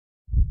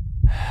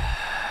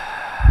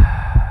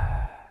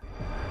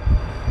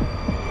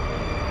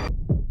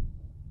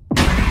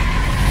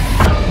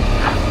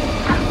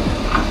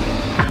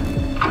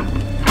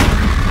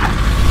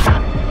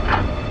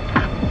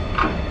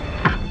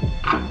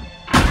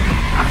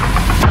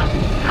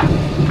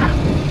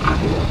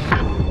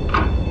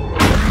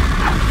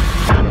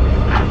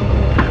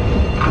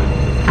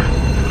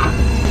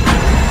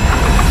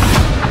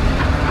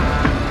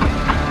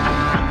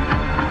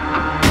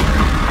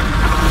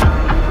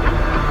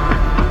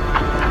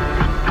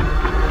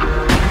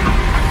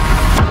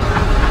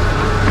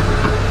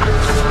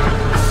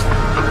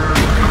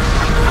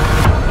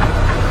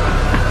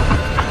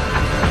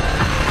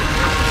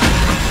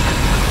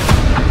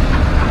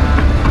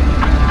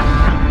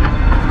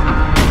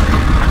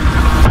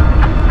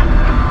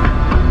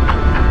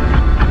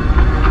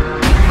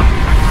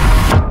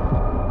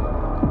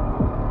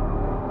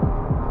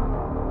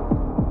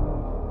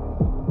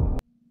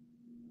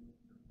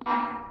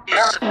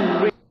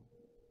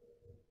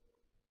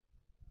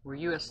Were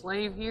you a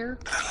slave here?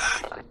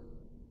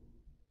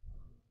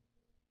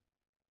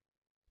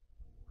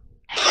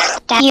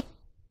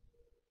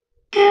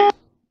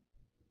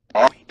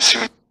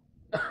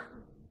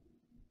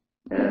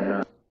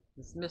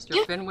 Is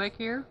Mr. Fenwick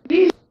here?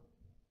 Did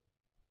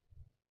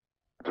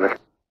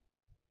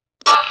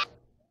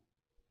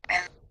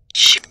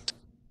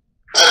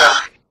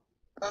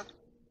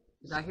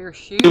I hear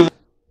shoot?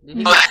 Did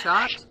he get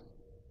shot?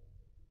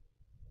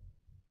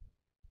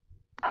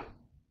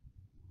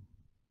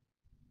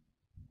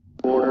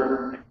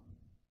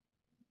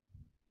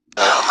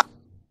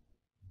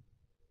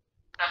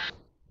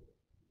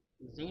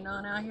 Is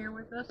Zenon out here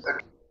with us?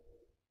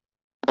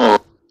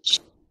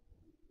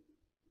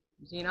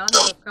 Zenon, you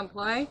want to come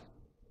play?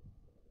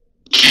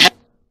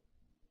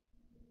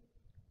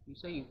 You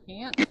say you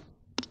can't?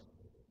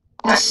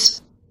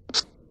 Yes.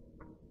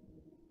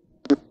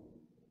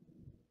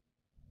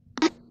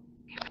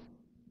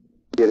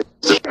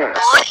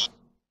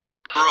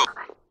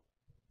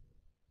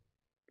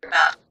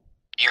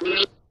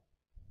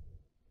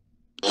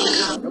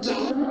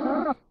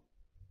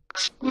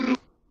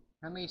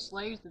 How many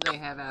slaves do they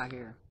have out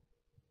here?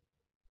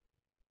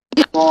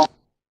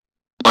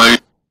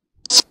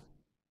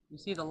 You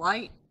see the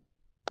light?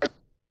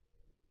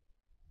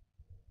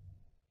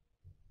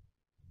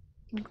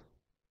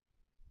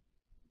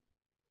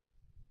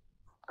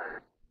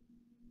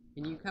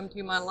 Can you come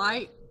to my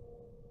light?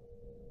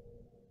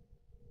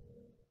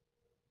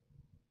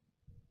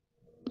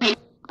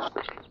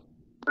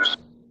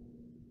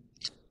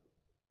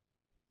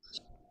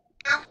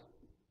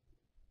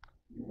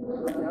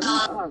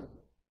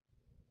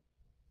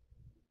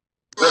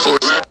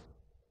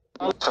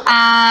 Oh,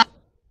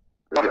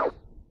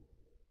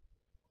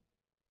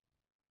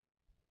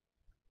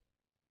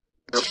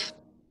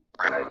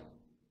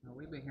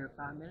 we've been here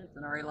 5 minutes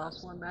and already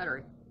lost one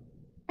battery.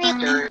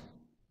 Yeah,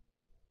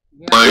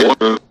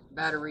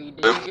 battery.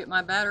 Did you get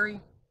my battery?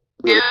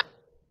 Yeah.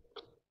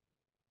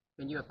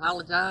 Can you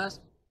apologize?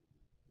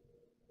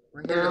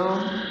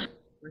 We're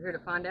here to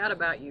find out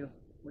about you.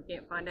 We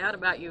can't find out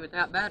about you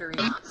without battery.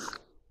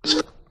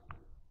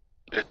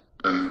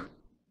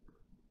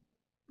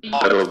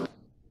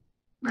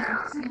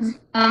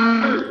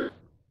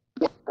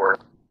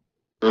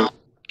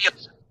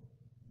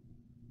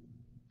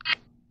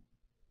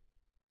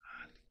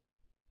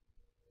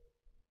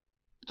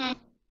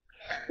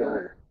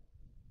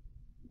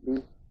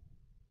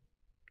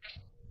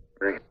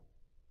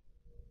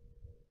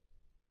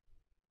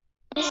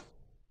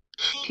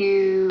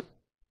 You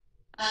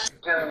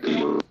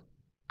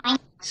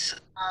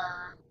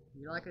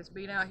like us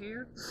being out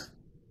here?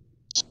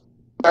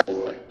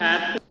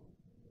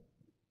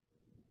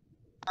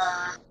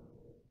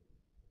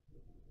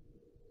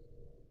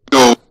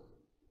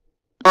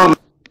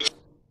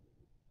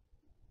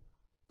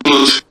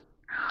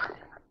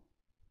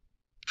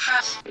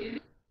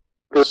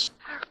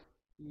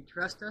 You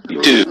trust us?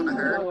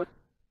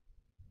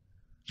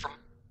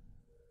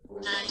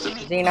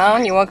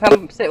 Zenon, you want to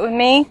come sit with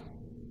me?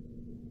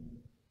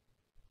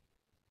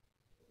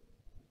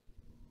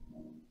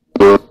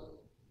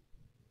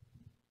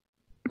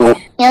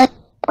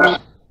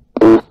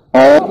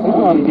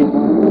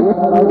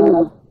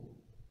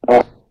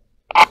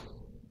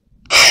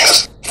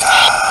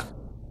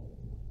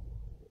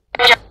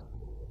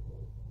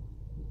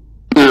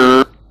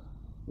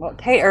 Well,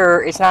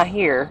 Tater is not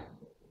here.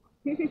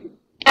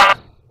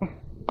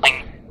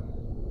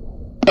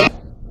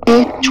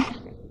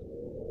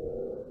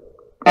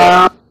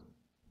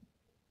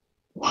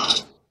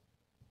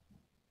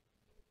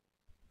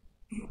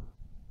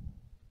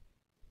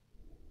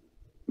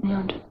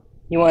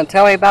 You want to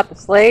tell me about the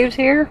slaves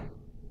here?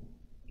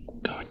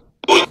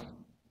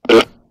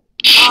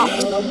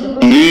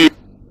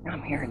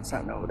 I'm hearing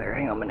something over there.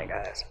 Hang on a minute,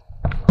 guys.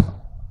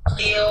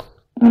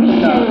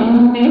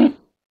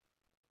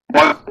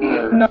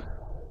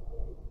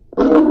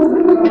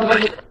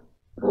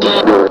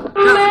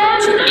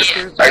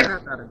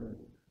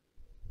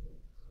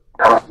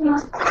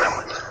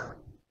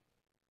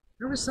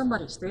 There was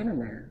somebody standing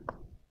there.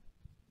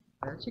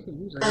 That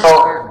chicken usually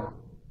scared me.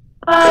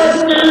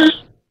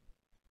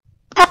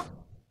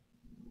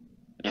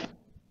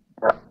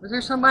 Was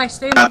there somebody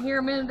standing here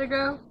a minute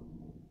ago?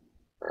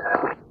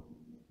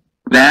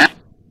 That?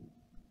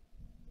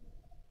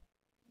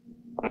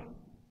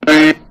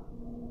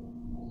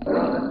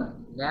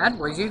 Dad,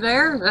 was you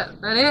there?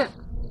 That it?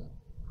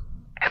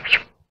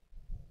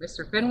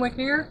 Mr. Fenwick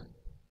here?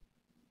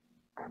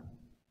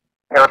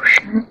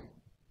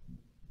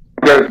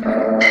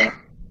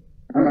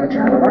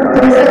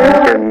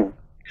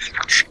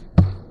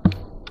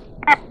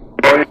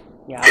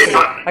 Yeah,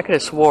 I could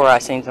have swore I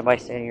seen somebody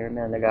standing here a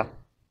minute ago.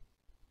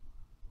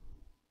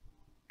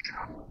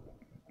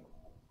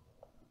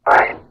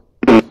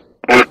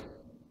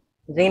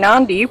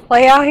 Zenon, do you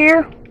play out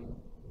here?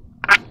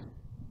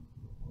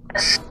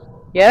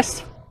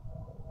 Yes?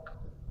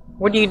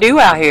 What do you do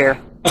out here?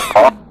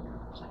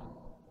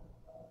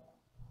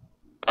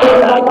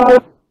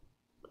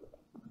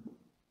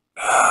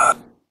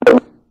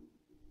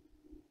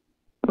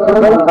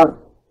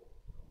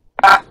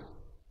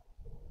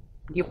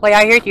 Do you play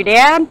out here with your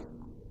dad?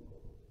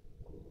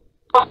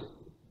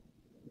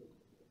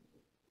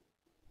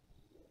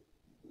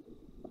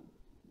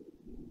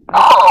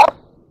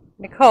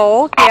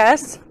 Nicole,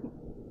 yes.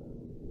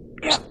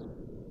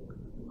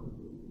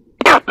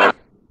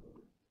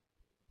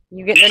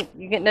 You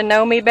getting to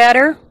know me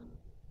better?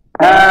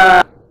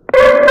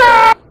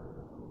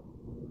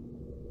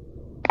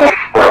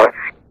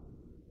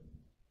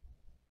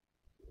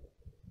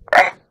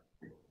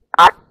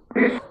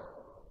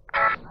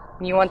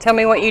 You want to tell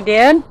me what you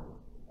did?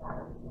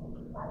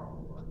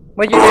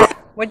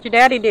 What'd your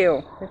daddy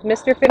do? Is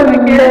Mr.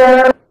 Fenwick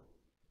here?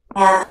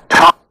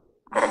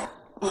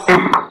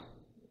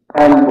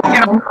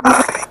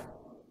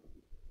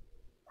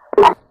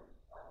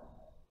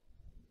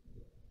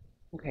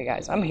 Okay,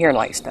 guys, I'm hearing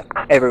like stuff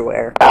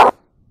everywhere.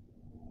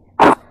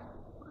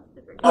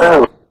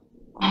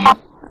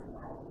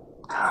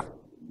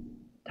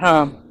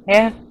 Tom,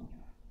 yeah?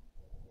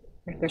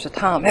 There's a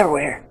Tom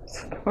everywhere.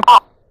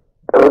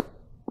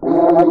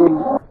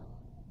 I'm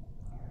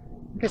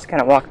just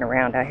kind of walking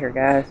around out here,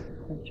 guys.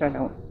 Make sure I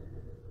don't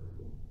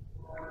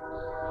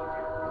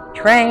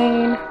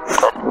train.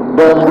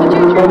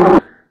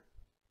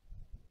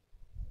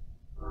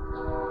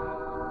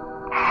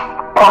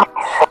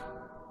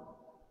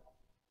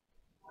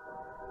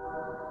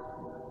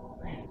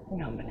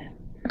 Hang on a minute.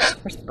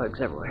 There's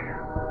bugs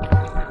everywhere.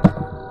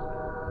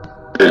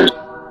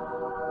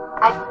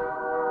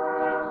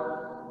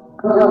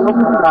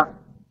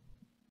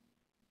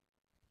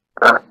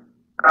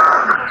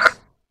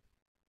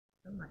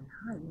 Somebody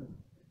hiding.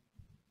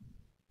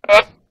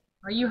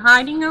 Are you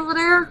hiding over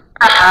there?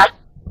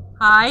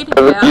 Hide?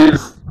 Yeah.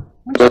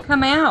 Why don't you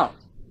come out?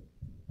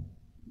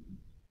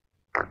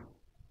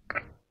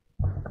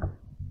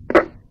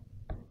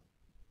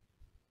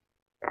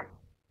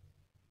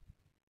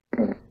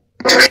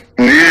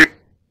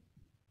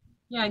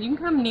 Yeah, you can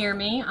come near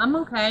me. I'm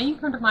okay. You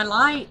can come to my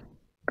light.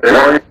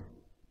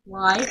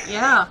 Light,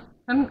 yeah.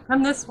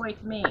 Come this way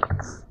to me.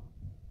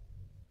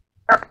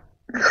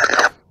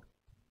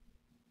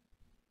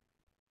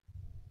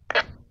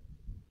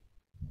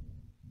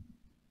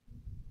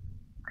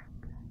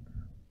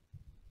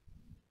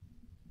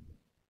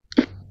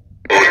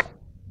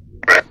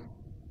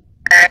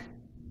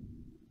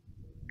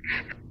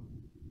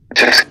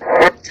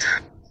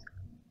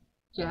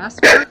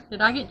 Jasper?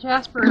 Did I get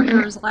Jasper here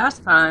as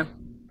last time?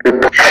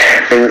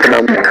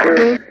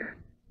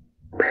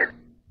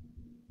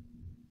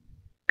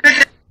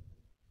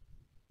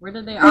 Where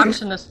did they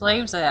auction the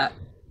slaves at?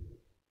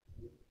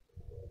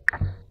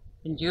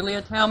 Can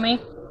Julia tell me?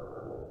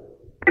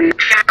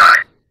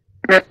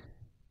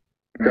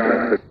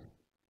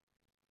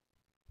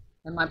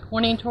 Am I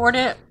pointing toward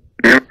it?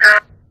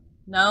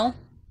 No?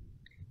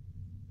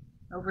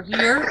 Over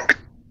here?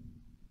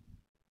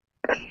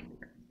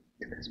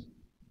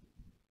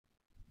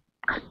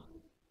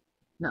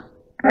 No.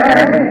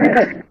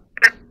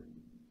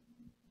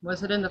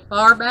 Was it in the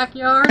far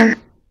backyard?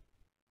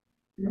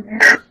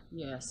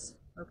 Yes.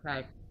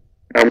 Okay.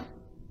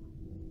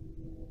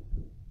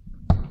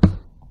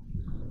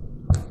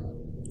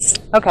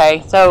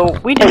 Okay, so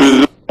we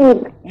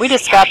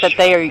just got that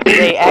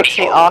they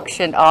actually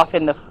auctioned off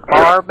in the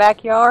far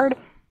backyard,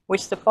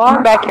 which the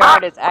far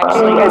backyard is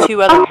actually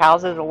 2 other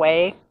houses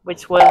away,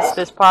 which was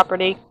this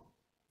property.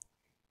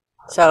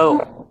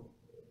 So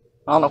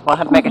I don't know if I'll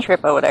have to make a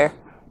trip over there,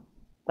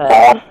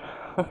 but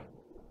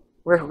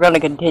we're going to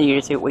continue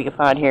to see what we can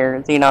find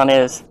here. Zenon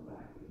is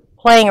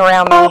playing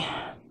around me.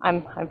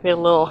 I feel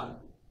a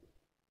little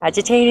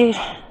agitated,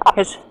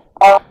 because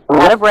out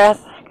of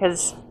breath,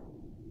 because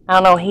I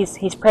don't know,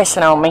 he's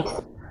pressing on me.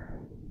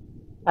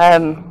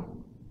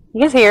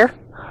 He is here.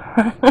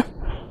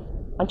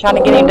 I'm trying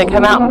to get him to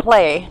come out and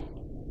play.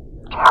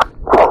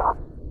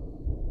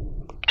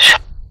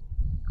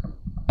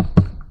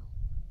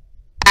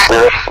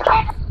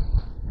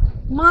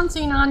 Come on,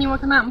 Zenon, you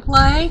want to come out and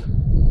play?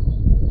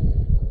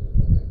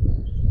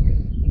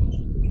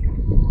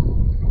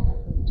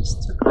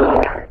 Just took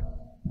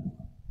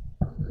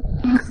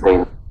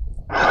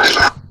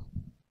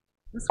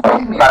this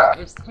windmill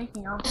is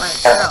taking off by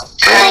itself.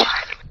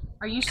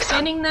 Are you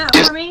spinning that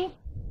for me?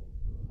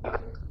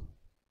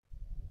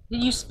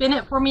 Did you spin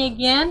it for me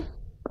again?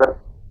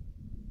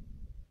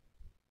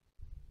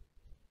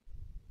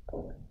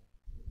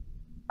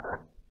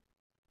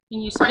 Can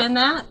you spin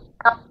that?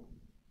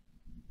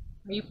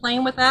 Are you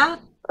playing with that?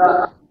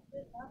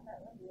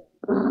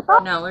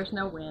 No, there's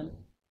no wind.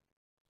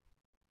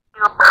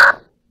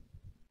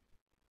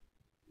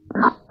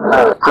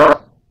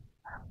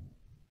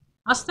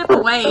 I'll step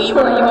away. You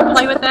want to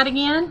play with that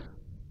again?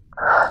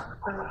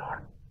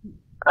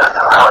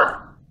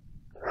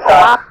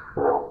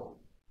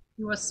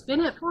 You want to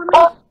spin it for me?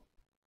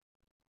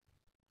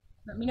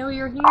 Let me know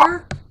you're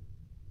here.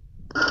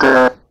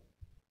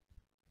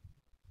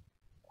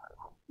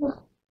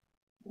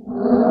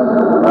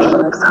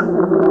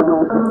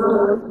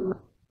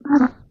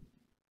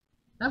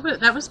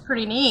 That was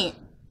pretty neat.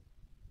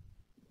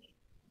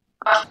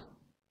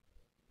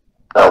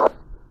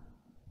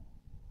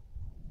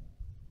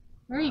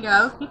 There you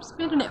go. Keep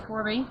spinning it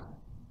for me.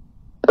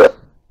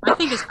 I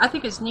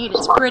think it's neat.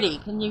 It's pretty.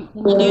 Can you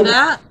do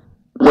that?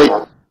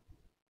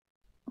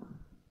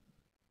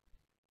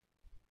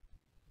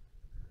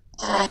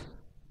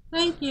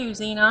 Thank you,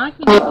 Zenon.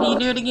 Can you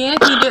do it again?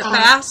 Can you do it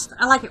fast?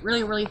 I like it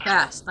really, really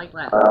fast, like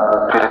that.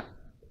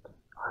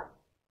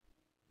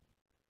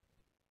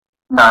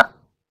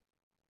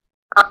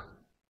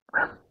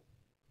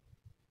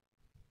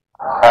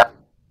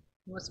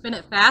 You want to spin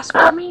it fast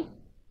for me?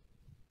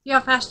 See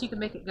how fast you can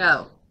make it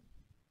go.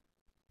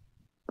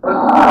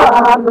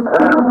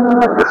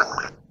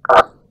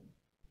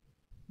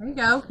 There you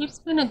go. Keep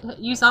spinning.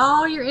 Use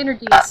all your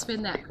energy to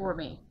spin that for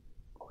me.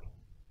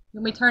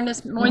 Can we turn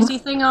this noisy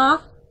thing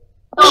off?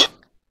 Okay,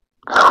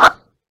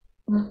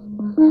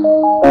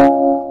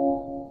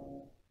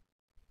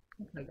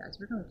 guys,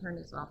 we're going to turn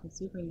this off and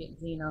see if we can get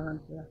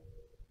Zenon to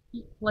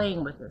keep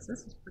playing with this.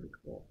 This is pretty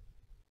cool.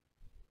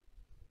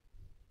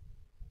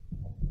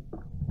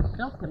 I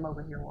felt him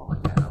over here a while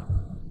ago.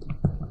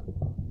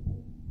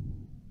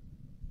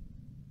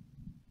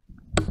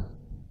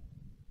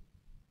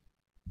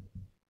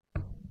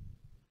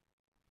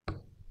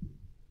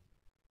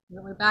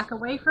 Can we back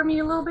away from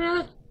you a little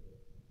bit?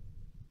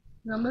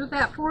 You want to move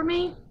that for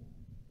me?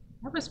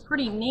 That was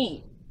pretty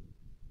neat.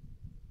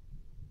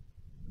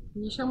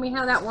 Can you show me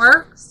how that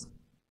works?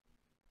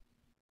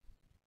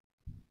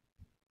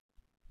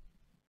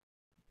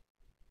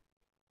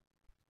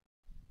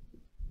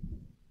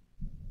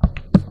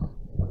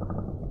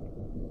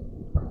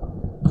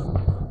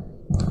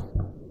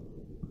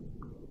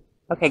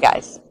 Okay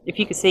guys, if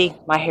you can see,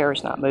 my hair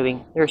is not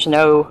moving. There's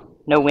no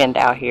wind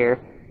out here.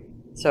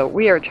 So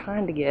we are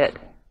trying to get,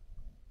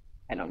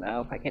 I don't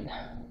know if I can,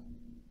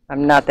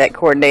 I'm not that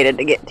coordinated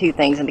to get two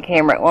things in the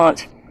camera at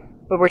once,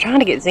 but we're trying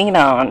to get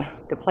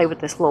Zenon to play with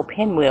this little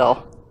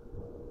pinwheel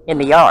in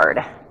the yard.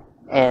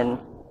 And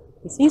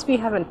he seems to be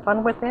having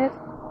fun with it.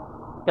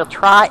 He'll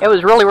try, it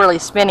was really, really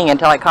spinning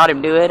until I caught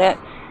him doing it.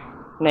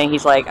 And then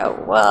he's like,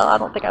 oh, well, I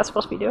don't think I was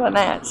supposed to be doing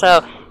that.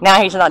 So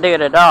now he's not doing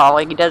it at all.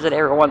 Like, he does it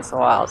every once in a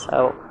while.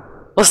 So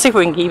we'll see if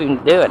we can keep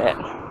him doing it.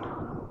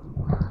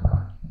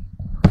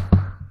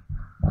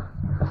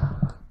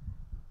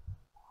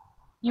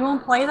 You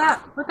want to play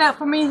that? Put that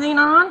for me,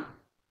 Zenon?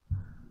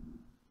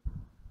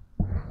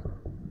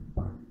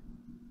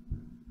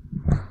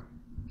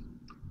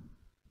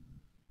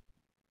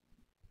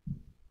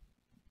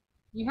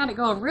 You had it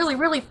going really,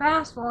 really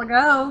fast a while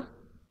ago.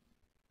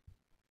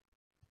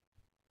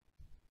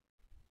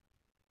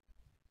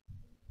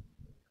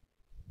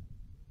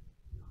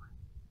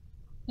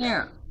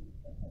 Here.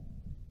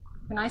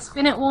 Can I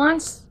spin it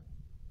once?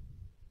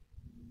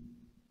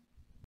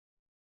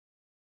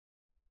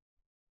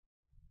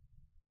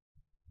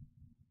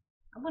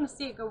 I want to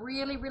see it go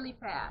really, really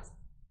fast.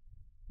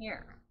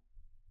 Here.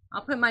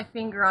 I'll put my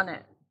finger on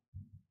it.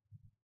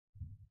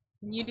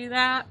 Can you do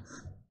that?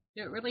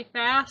 Do it really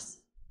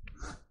fast?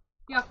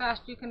 See how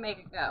fast you can make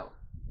it go.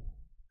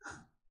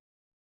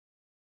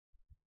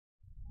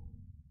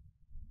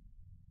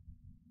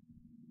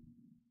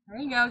 There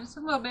you go, just a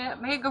little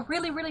bit. Make it go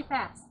really, really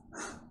fast.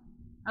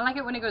 I like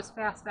it when it goes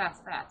fast,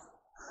 fast, fast.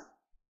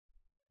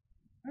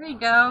 There you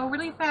go,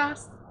 really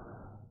fast.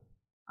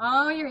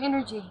 All your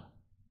energy.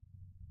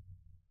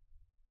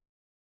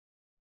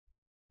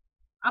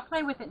 I'll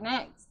play with it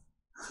next.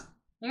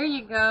 There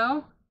you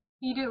go.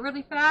 Can you do it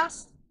really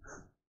fast?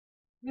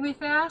 Really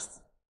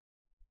fast?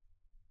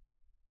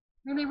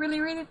 Really,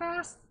 really, really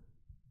fast?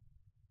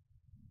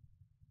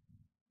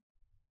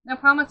 Now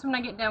promise when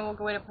I get done we'll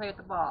go in and play with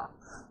the ball.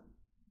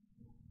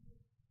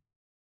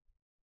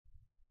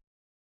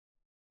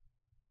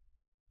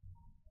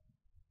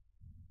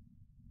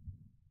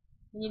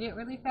 Can you do it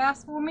really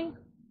fast for me?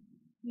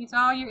 Use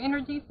all your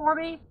energy for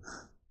me?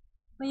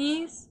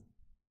 Please?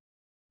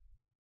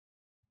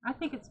 I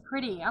think it's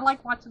pretty. I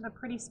like watching the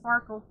pretty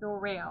sparkles go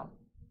around.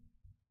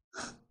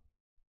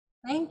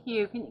 Thank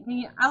you. Can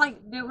you? I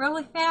like to do it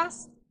really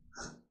fast,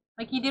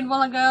 like you did a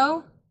while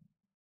ago.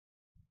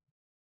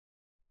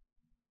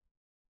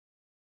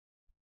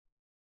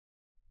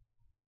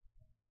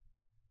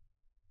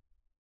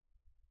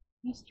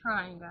 He's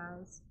trying,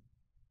 guys.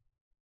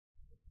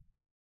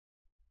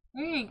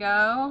 There you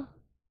go.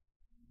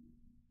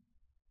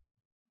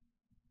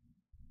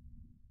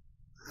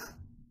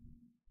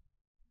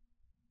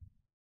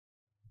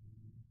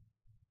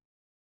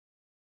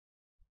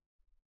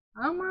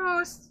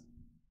 Almost.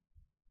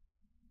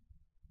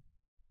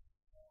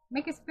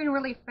 Make it spin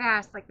really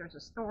fast like there's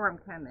a storm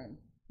coming.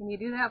 Can you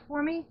do that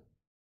for me?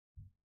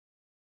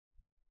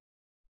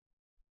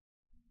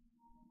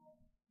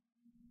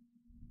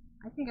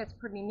 I think that's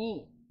pretty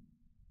neat.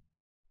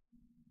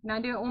 Can I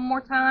do it one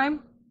more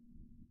time?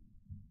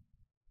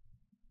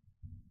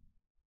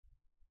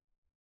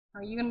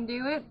 Are you going to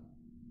do it?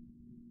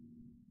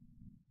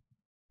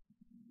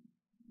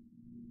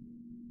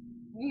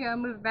 There you go.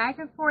 Move back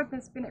and forth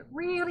and spin it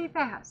really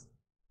fast.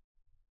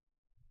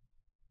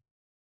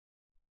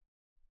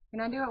 Can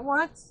I do it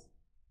once?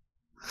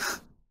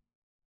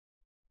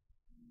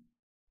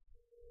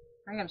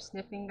 I am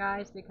sniffing,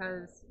 guys,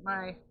 because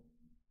my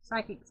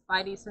psychic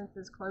spidey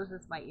senses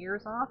closes my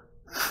ears off.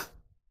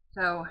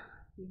 So,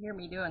 you hear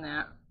me doing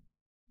that.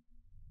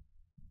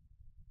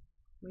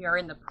 We are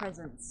in the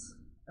presence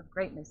of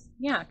greatness.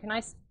 Yeah, can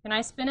I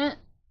spin it?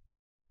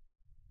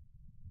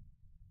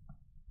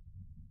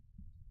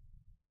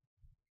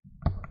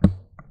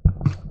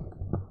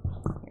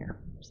 Here,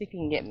 see if you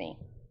can get me.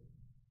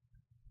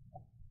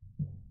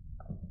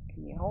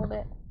 Can you hold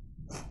it?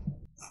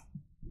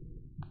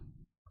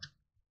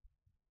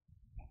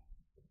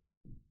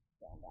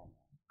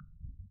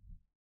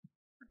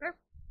 Okay.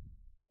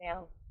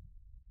 Down.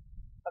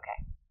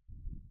 Okay.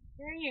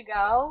 There you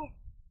go.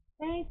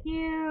 Thank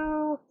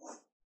you.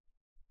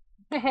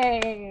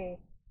 Hey.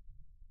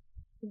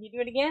 Can you do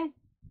it again?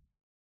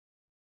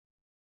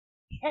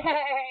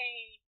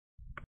 Hey.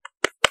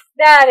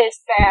 That is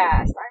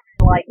fast.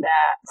 I really like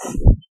that.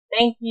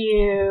 Thank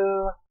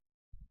you.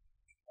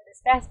 That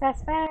is fast,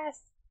 fast,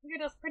 fast. Look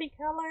at those pretty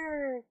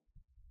colors.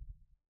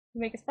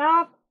 You make it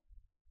stop.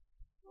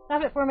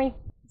 Stop it for me.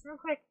 Just real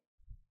quick.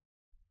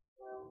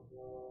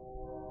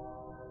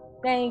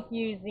 Thank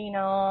you,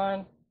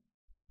 Zenon.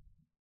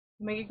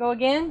 Make it go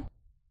again?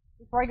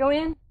 Before I go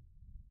in?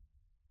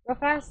 Real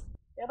fast?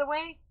 The other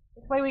way?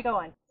 Which way are we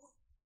going?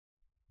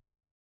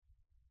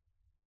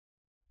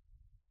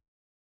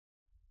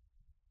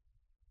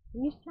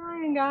 He's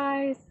trying,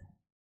 guys.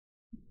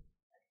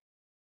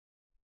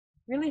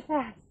 Really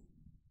fast.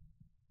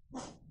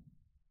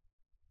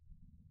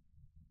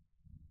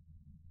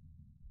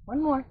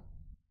 One more.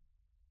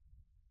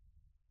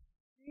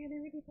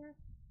 Really fast.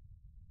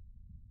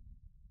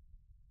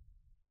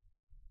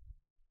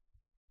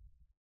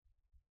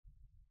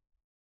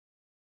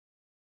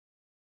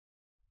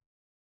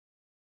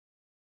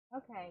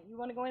 Okay, you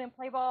want to go in and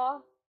play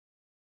ball?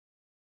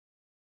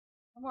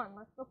 Come on,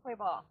 let's go play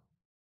ball.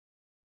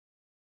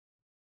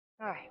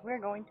 Alright, we're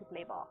going to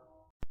play ball.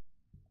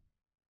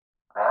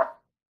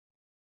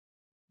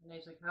 And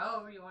he's like,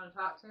 oh, you want to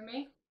talk to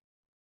me?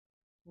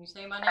 Can you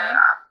say my name?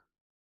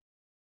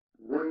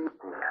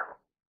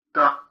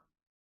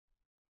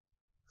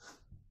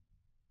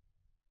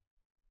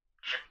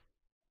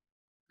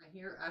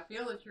 I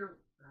feel that you're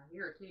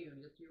here too,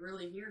 that you're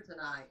really here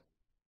tonight.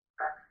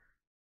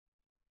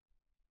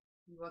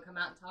 You want to come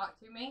out and talk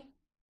to me?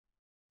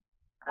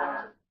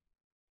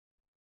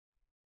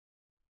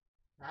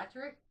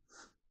 Patrick?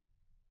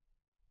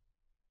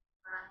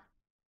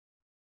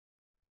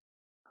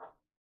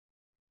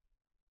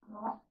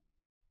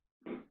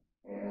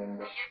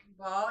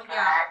 Ball?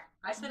 Yeah.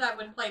 I said I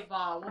would play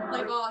ball. We'll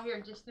play ball here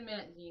in just a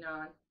minute,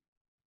 Zenon.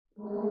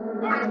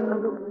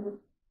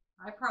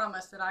 I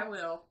promise that I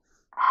will.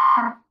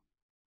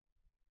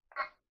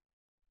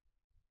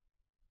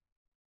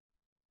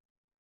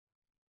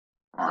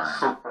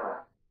 Is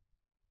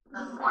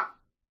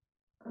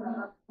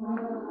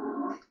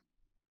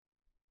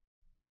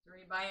there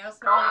anybody else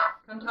that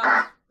want to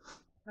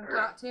come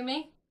talk to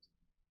me?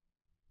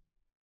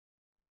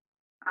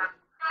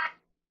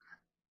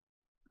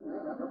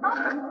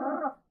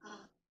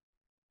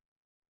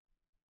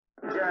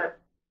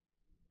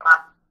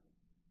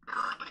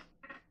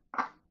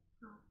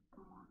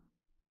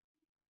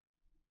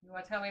 You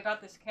want to tell me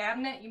about this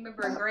cabinet? You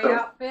remember a gray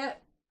outfit?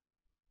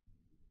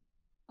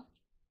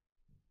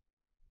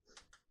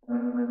 I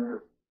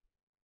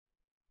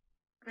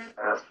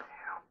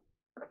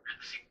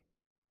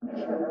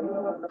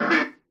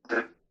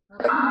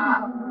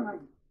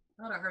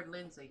thought I heard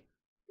Lindsay.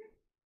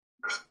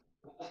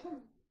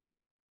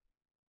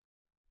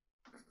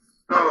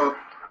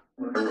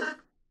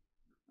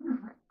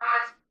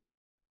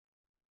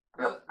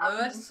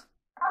 Lewis?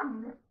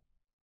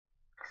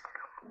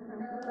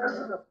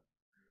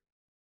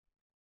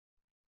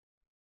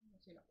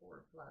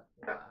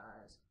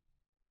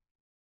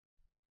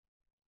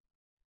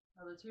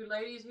 Are the two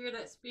ladies here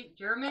that speak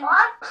German?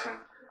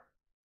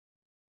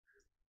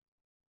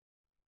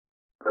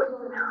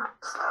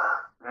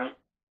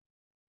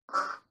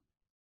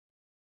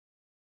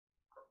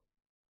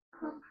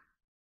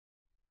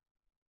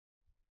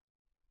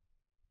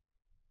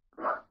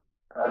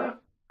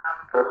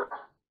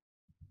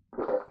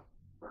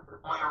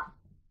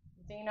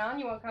 Zenon,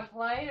 you want to come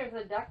play? There's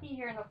a ducky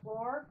here on the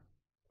floor.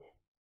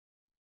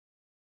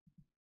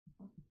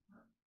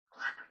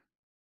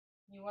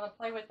 You want to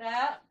play with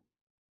that?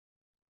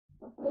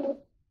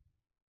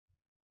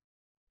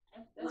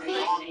 That's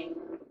nice.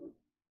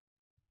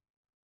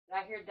 Did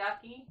I hear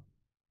ducky?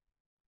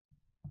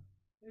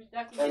 Whose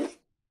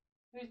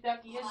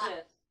ducky is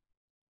this?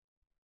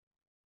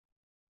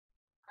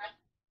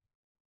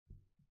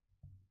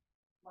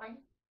 Mine?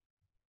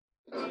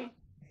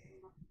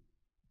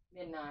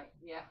 Midnight,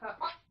 yeah.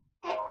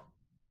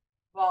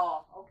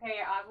 Ball. Okay,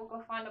 I will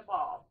go find a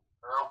ball.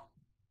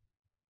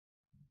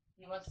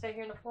 You want to stay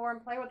here on the floor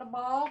and play with the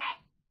ball?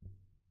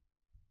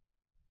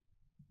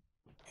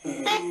 We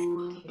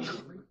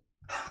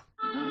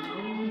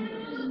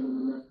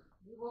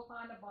will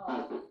find a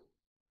ball.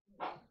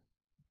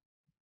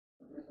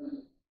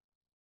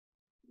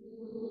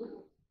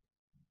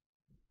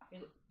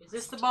 Is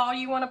this the ball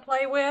you want to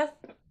play with?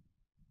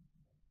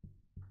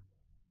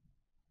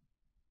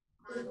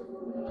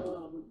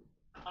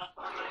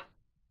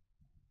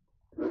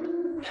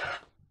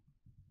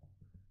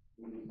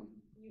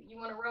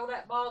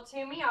 roll it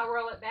to me, I'll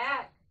roll it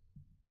back.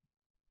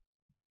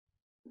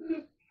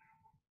 It'll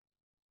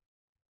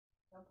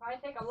probably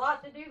take a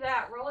lot to do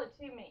that. Roll it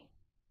to me.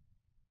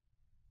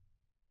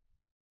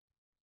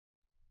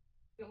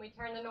 Can we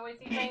turn the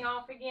noisy thing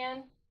off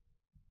again?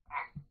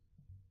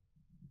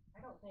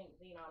 I don't think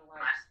Zenon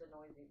likes the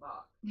noisy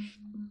box.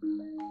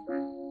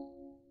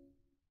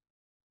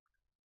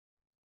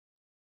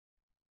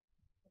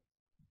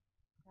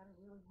 Got a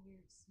really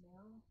weird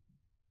smell.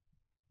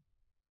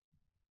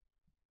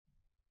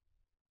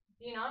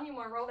 Zenon, you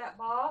want to roll that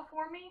ball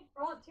for me?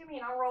 Roll it to me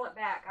and I'll roll it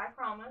back. I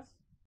promise.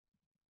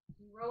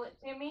 You roll it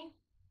to me,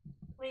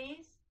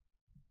 please.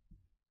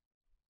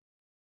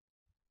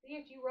 See,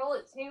 if you roll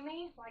it to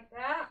me like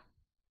that,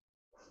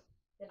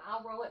 then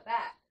I'll roll it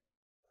back.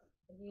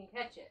 And you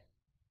can catch it.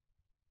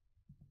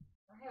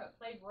 I haven't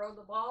played roll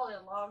the ball in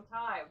a long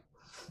time.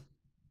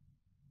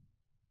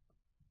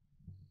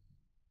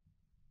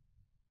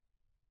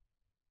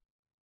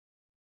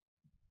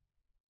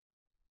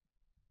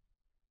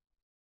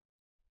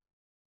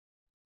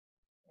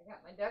 I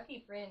got my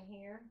ducky friend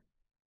here.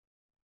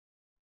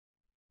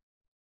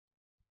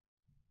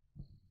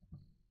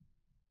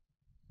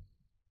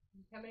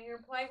 You come in here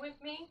and play with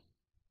me?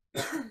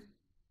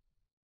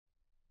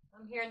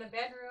 I'm here in the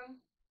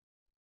bedroom.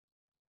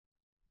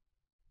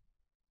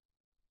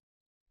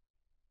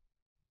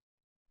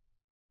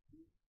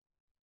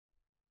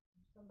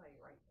 There's somebody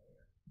right there.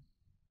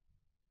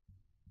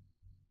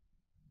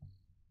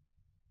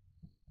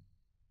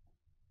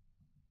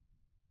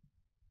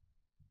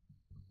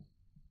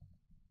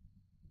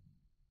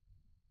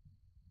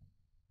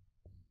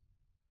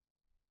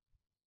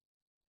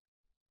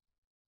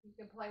 You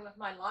can play with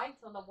my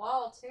lights on the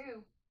wall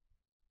too.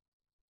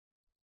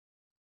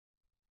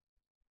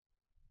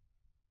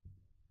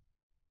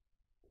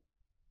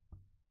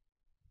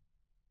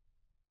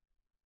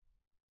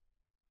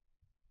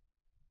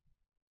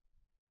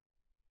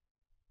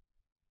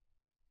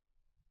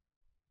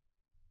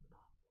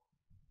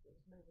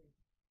 It's moving.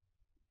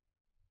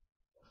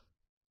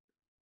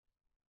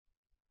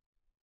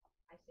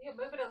 I see it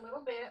moving a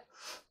little bit.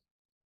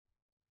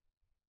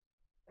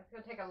 That's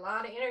going to take a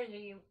lot of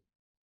energy.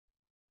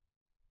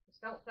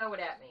 Just don't throw it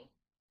at me.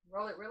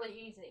 Roll it really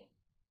easy.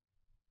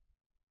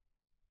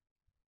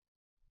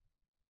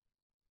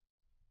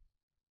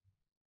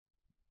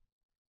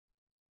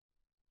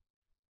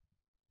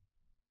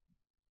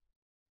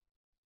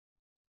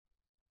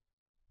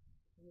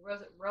 You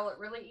roll it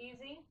really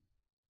easy.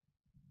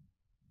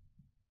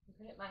 You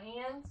put it in my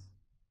hands.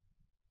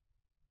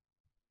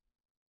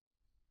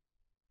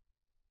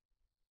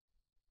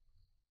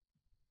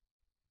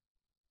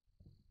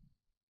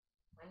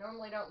 I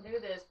normally don't do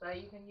this,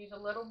 but you can use a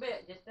little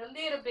bit, just a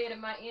little bit of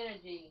my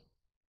energy.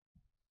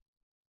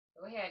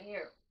 Go ahead,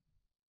 here.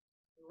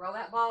 Roll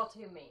that ball to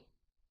me.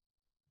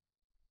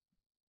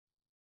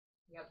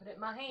 You gotta put it in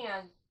my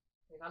hands,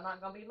 because I'm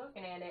not gonna be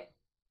looking at it.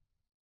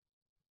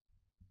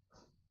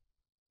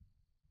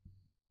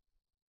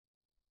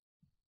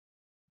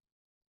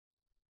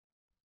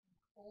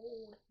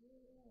 Cold.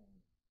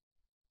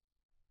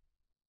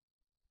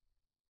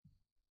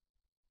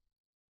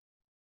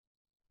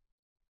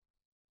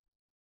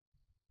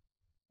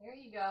 There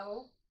you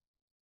go.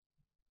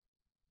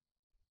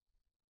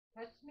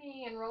 Touch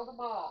me and roll the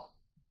ball.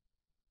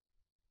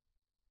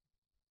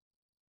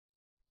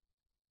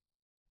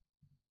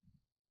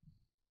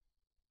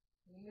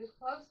 You move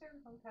closer?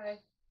 Okay.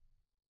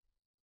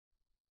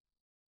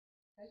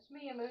 Touch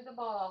me and move the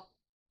ball.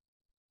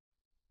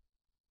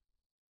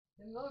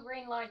 The little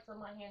green lights on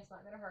my hand's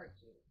not going to hurt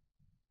you.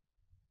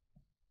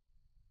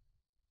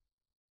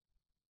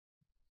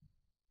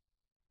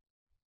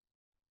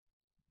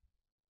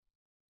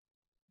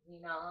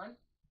 Zenon.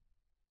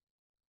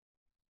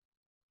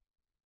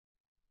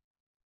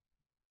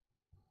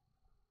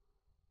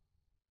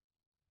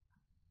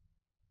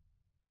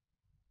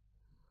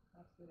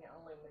 I see it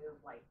only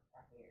move like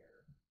a hair.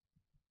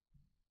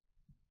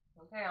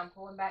 Okay, I'm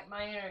pulling back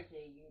my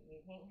energy. You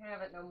can't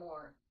have it no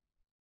more.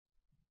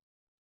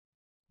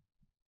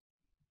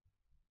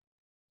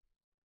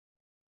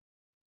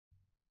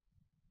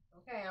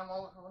 Okay, I'm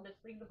gonna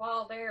just leave the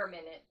ball there a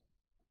minute.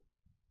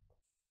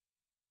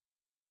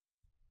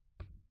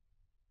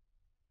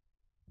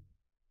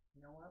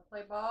 You don't want to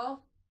play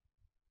ball?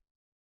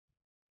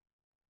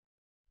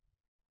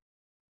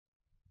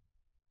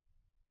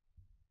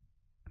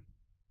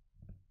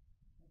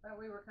 I thought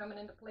we were coming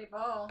in to play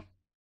ball.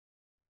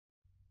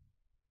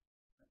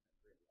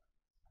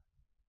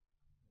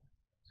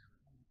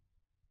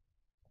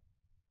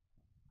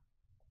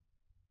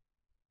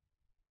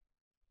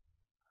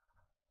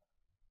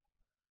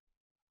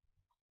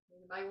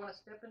 Anybody want to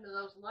step into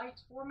those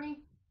lights for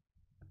me?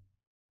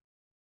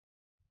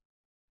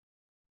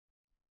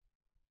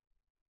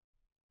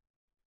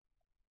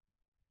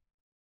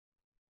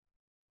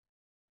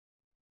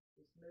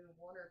 Just move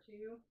one or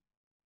two.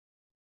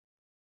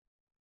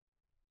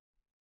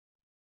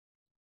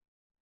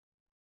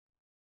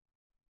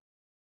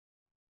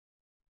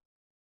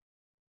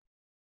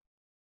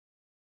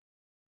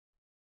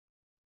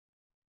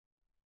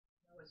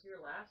 I was here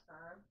last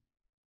time.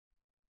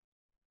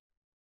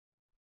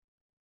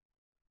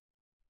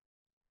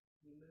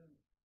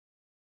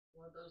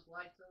 one of those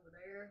lights over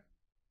there.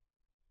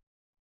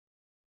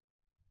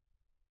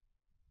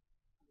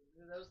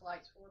 Do those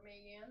lights for me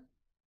again.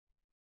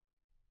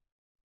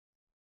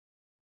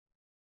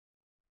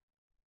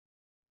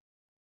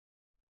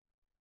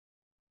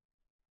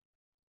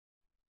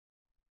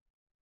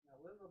 Now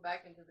we'll go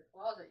back into the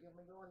closet. You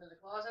want me to go into the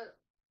closet?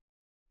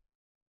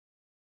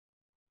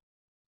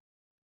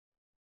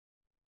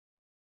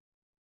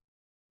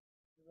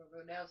 We're going to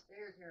go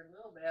downstairs here in a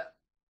little bit.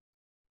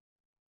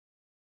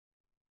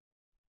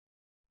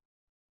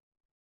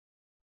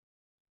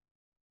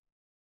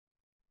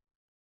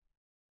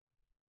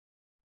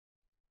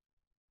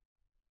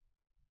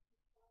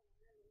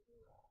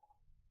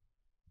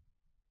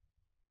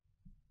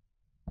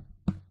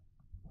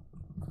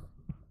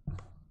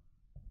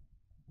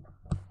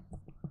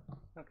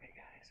 Okay,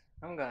 guys,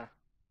 I'm gonna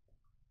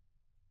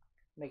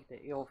make the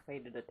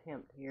ill-fated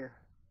attempt here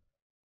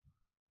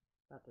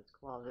about this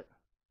closet.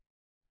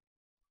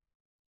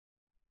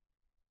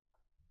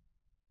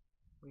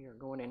 We are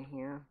going in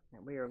here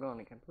and we are going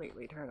to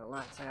completely turn the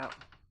lights out.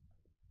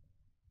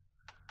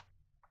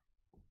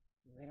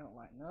 They don't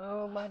like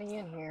nobody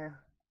in here.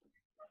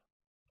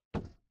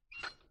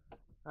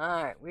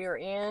 Alright, we are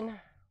in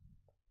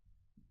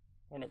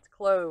and it's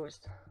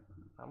closed.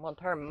 I'm gonna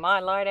turn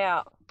my light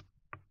out.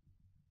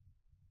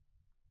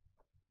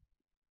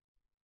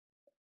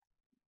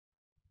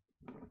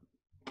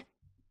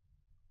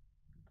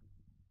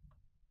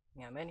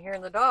 Yeah, I'm in here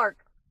in the dark.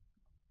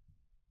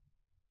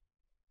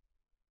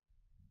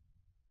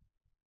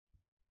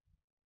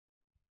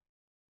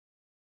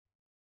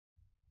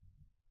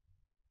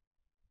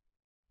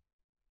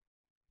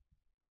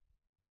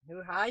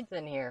 Who hides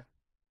in here?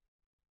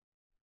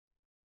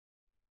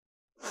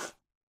 Is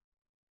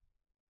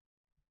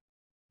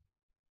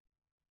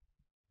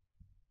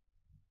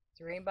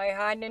there anybody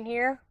hiding in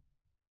here?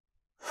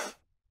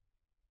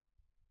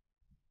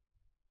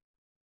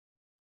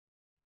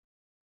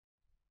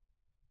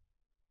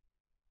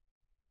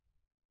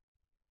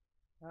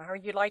 I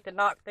heard you like to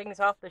knock things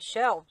off the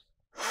shelves.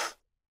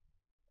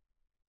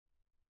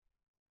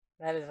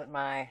 That isn't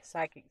my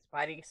psychic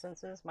spidey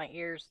senses. My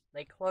ears,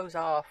 they close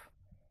off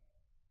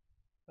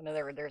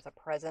whenever there's a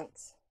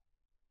presence.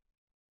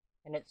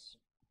 And it's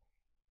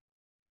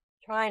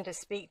trying to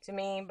speak to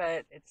me,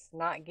 but it's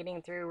not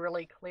getting through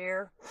really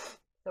clear.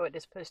 So it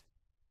just puts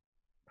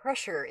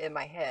pressure in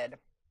my head.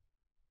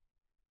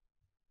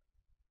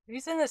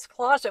 Who's in this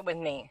closet with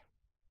me?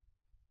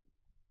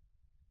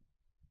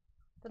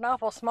 It's an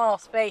awful small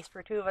space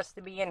for two of us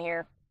to be in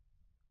here.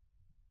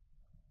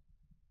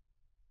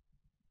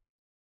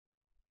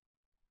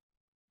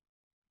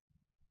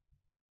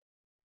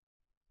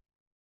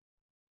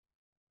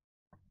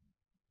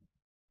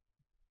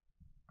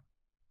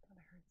 I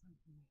heard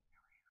something.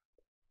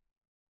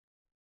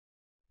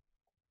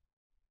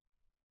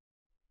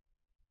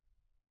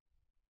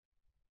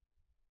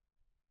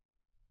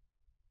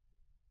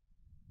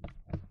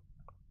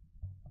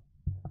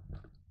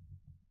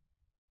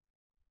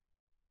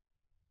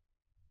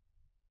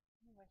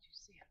 What you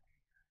see up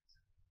there, guys?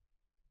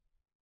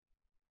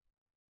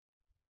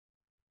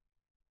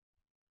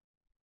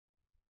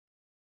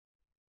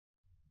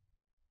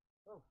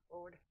 Oh,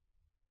 forward.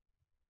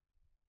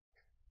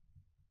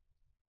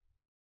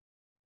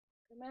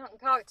 Come out and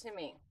talk to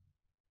me.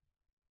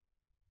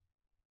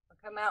 Or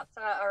come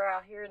outside or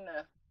out here in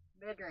the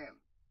bedroom.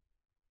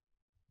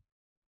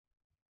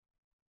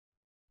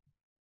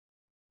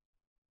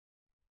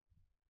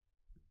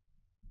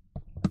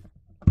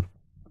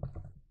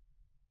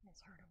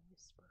 It's hard to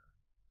whisper.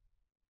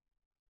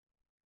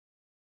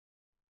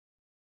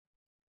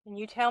 Can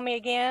you tell me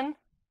again?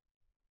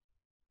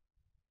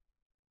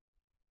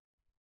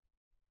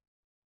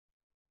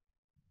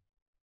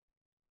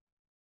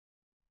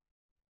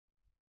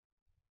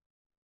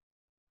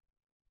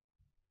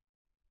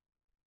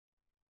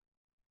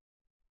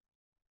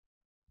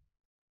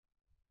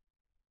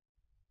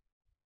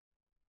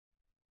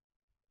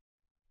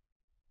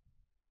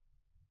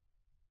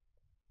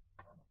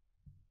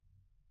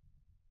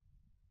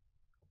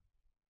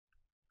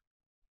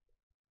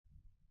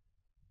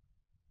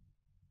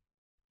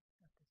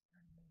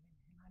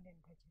 I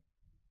didn't touch it.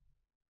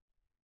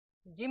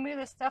 Did you move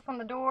the stuff on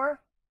the door?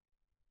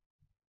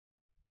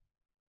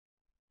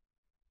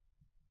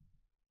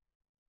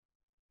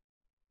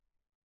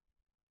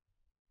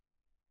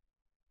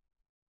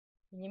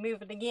 Can you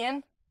move it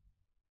again?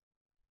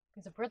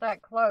 Because if we're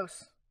that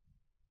close,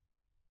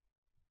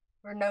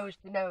 we're nose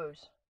to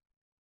nose.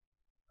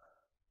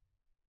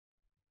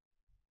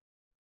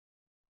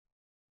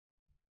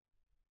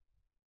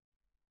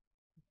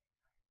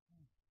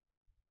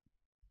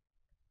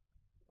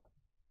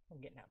 I'm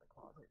getting out of the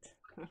closet.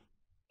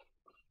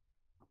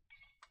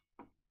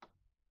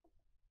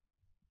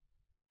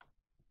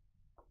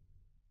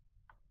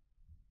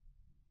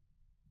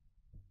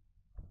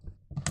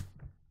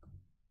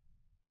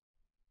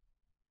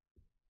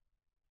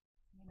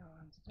 You know,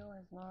 still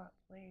has not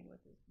played with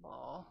his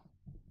ball.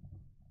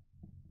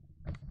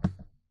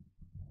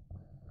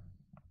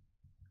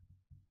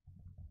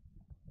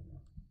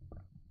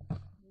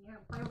 You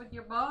haven't played with take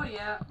your body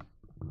out.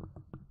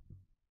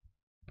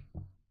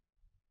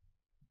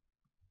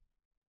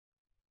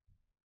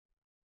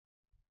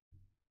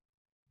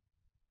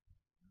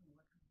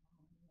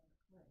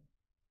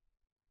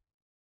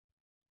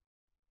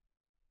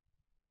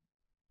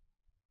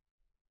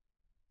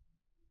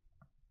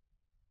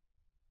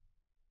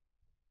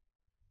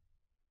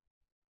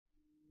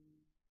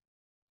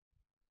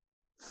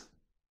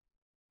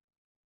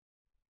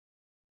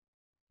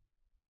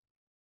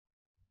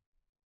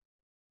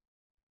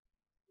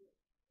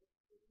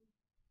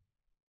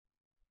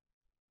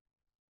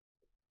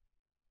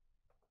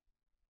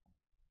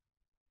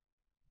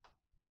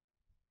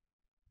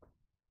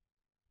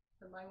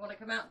 Somebody want to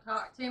come out and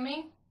talk to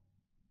me?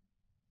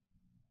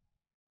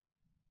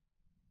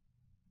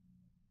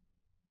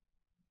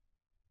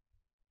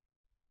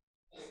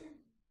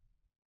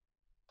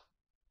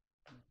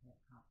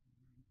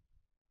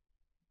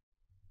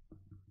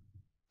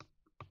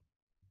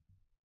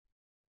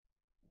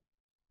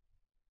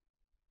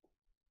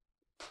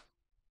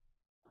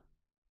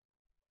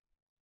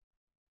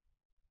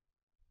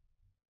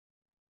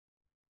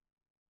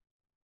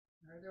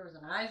 I heard there was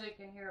an Isaac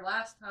in here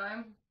last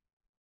time.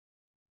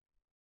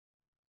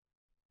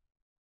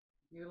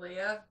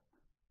 Julia.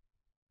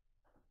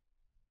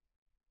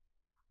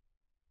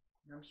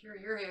 I'm sure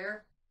you're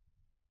here.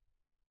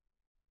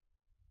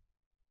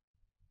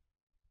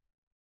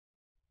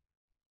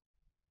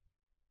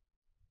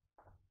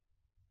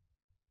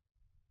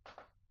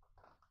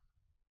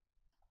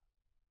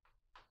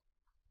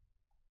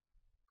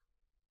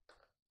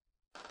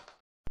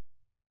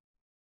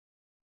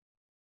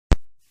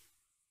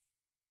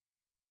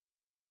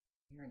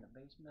 Here in the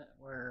basement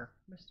where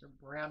Mr.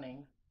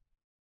 Browning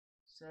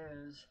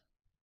says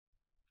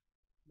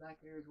back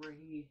there is where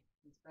he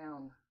has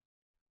found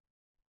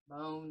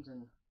bones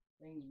and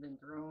things been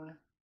thrown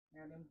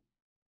at him.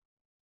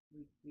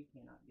 We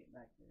cannot get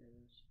back there.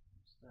 There's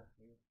stuff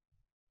here.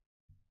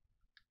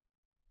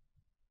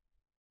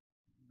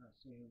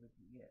 Let's see who we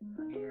can get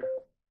right here.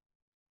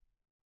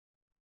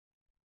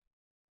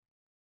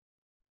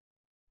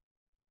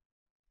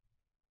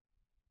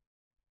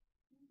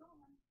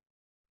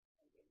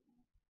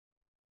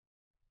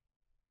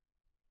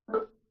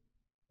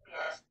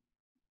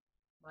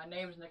 My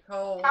name's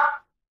Nicole.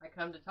 I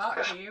come to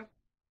talk to you.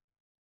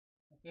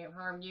 I can't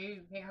harm you.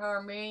 You can't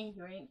harm me.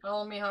 You ain't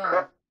following me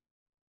home.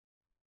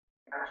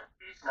 Can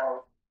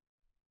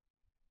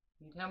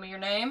you tell me your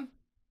name?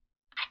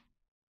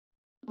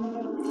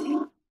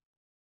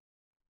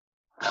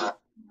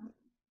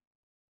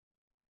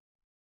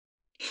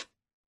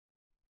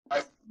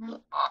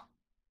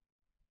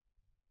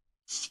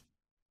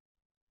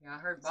 Yeah, I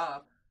heard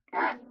Bob.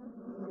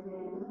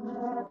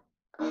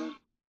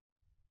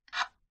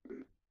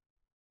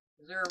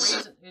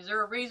 Is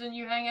there a reason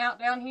you hang out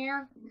down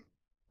here?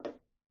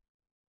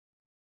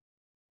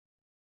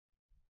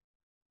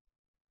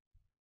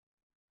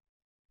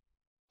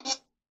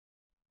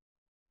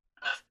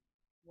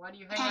 Why do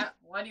you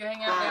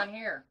hang out down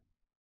here?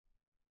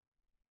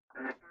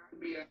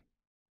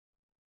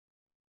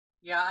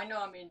 Yeah, I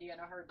know I'm Indian.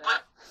 I heard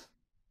that.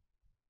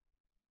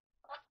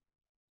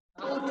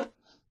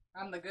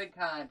 I'm the good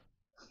kind.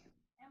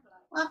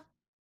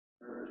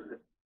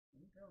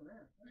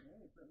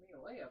 You put me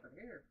away up in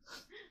here.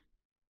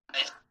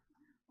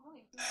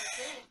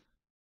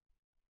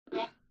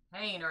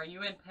 Pain, are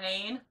you in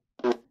pain?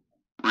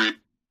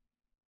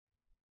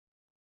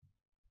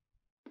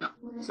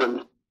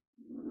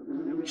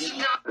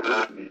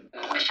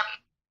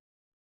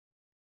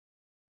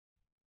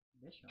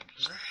 Bishop,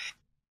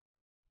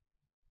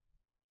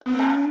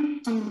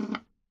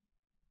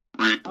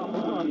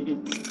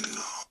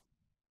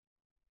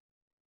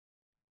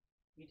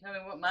 you tell me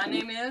what my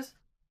name is?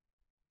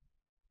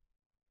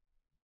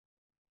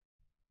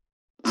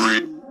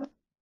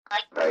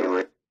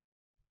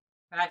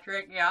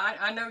 Patrick, yeah,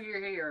 I know you're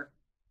here.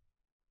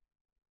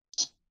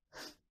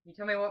 You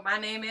tell me what my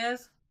name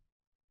is?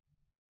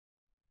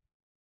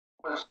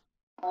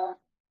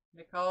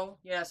 Nicole?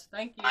 Yes,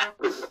 thank you.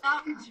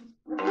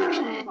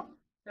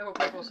 Several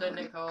people said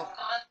Nicole.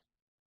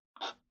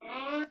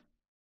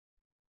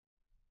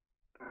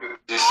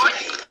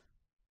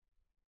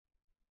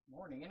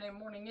 Morning, it ain't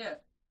morning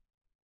yet.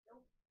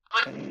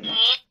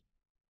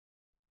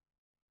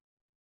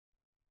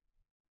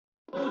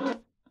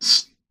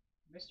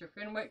 Mr.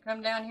 Fenwick,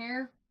 come down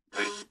here.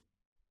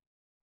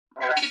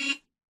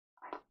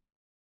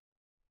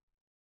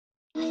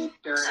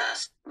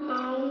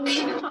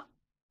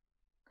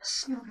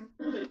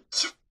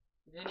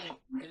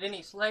 Did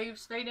any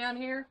slaves stay down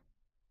here?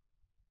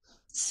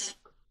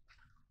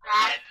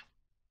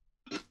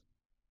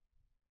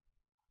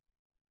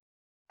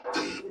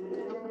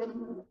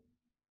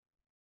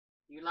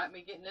 Do you like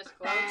me getting this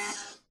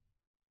close?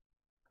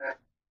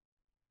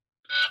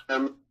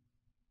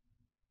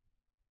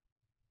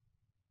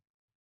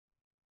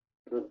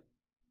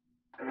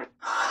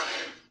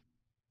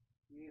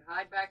 You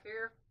hide back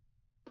here?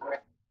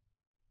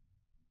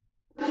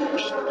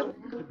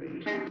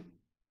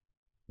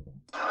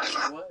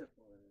 What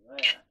for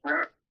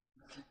that?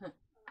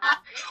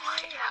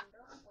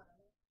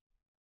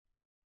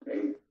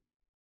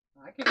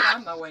 can't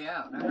find my way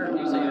out. I heard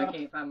you say I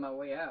can't find my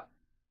way out.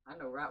 I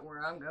know right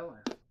where I'm going.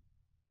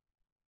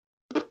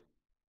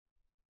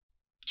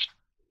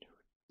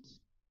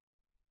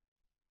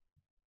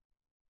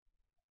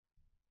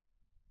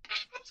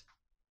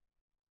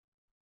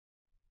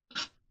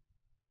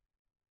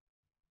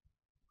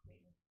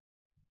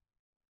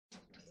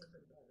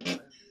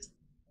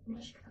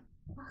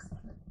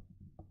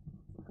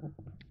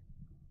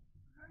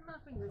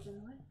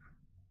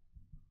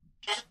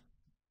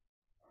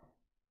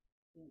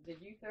 Did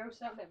you throw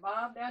something at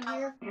Bob down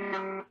here?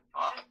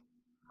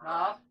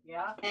 Bob?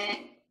 Yeah?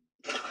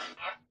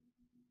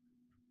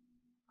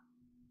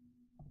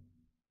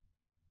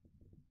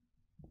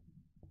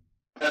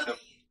 Did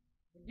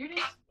you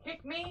just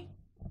kick me?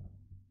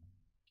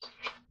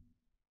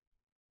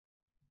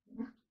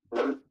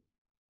 In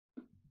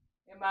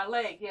my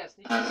leg, yes.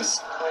 Did you?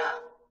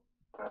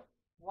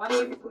 Why do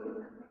you?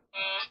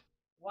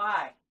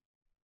 Why?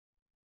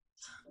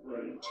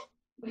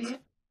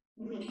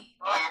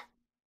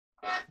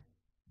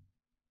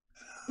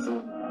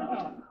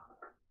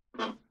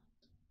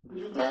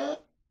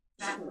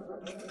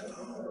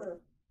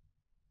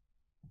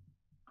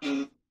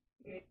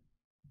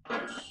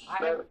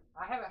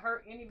 I haven't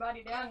hurt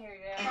anybody down here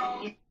yet.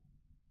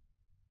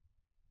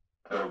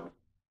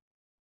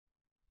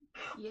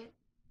 Yet?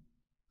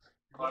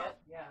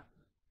 Yeah.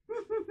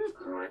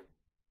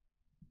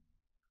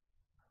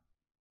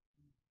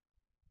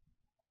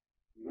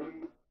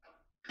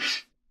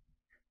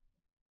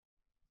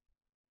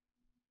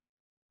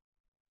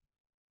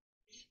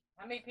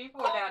 How many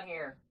people are down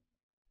here?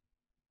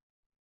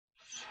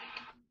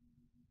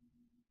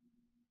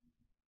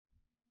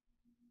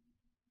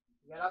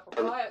 You got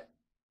awful quiet.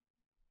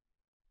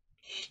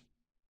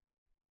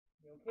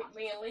 You gonna kick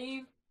me and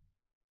leave?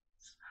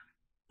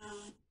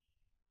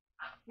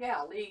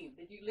 Yeah, leave.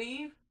 Did you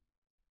leave?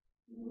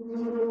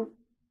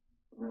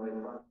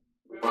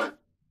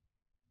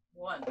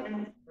 One.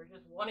 There's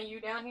just one of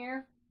you down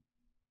here?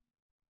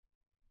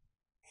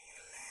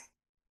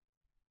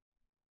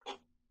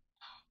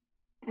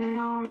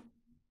 Would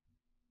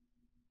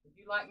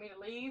you like me to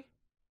leave?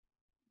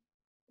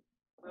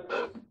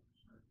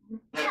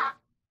 Yeah.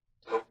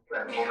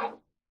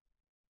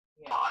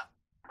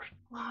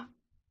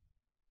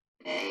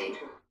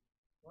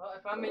 Well,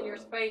 if I'm in your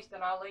space,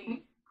 then I'll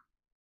leave.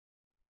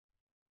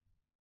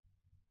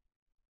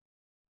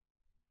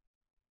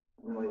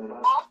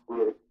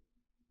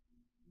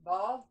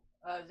 Ball?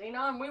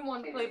 Zenon, we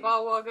wanted to play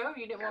ball a while ago.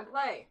 You didn't want to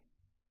play.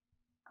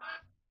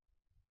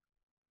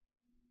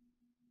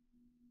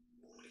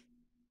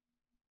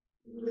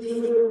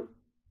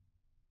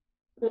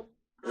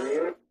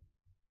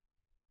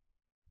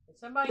 Did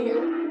somebody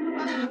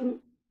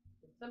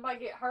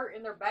get hurt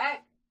in their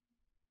back?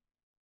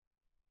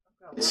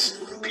 Not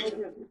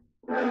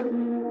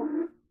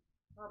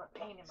a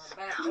pain in my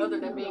back other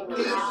than being kicked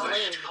in the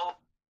leg.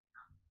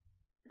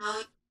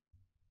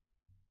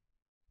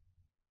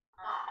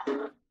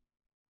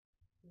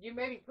 Did you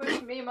maybe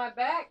push me in my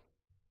back?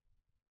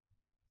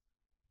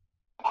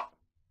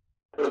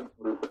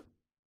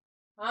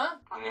 Huh?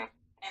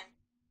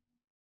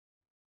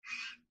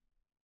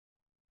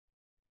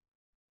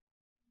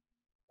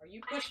 Are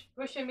you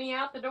pushing me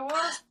out the door?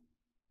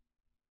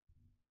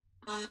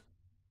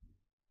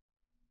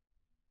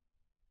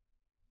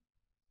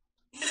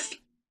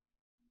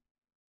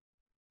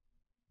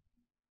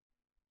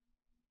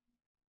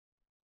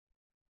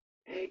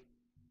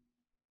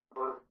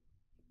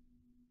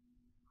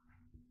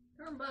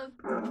 Turn, bud.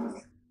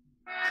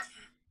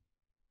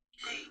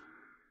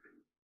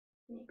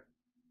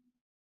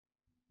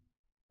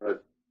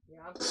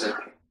 Yeah,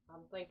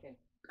 I'm thinking.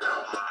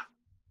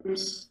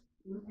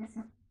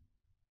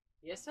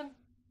 Yes'm?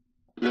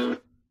 Is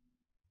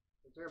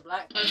there a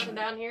black person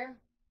down here?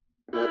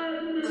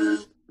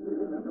 I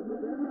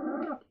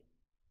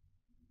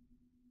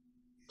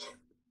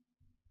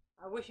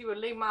wish you would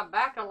leave my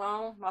back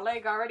alone. My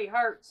leg already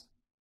hurts.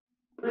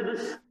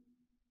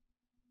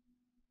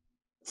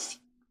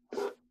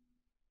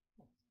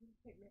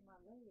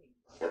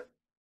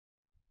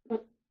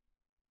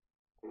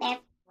 I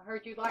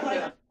heard you like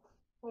to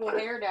pull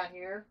hair down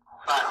here.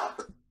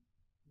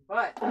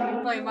 Butt. You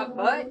play my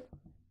butt?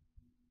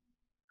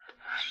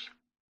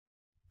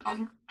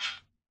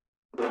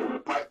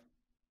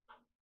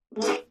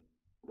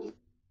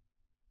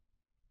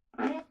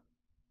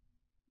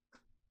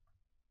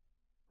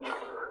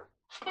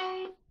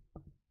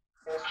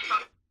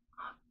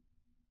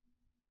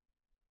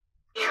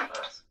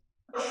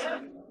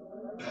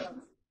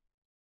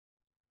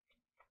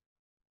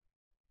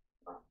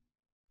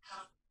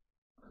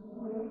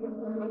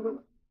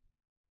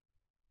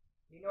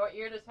 You know what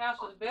year this house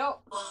was built?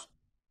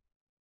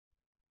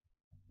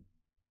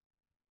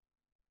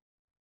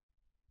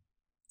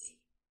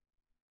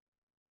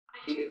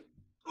 $1811?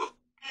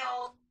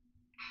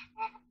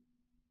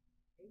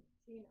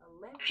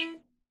 I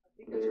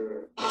think it's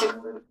right.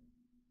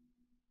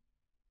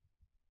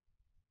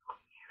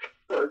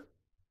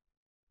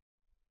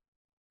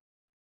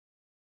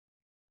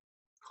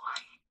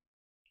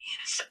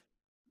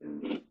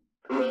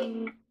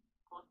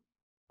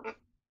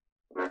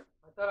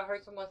 thought I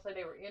heard someone say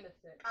they were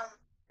innocent.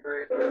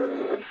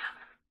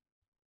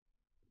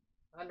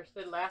 I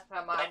understood last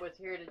time I was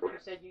here that you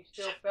said you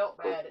still felt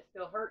bad. It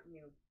still hurt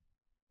you.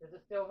 Does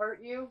it still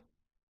hurt you?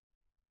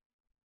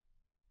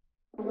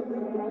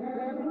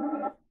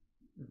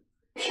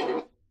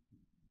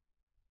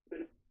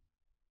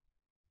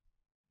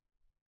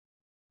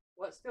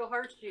 What still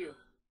hurts you?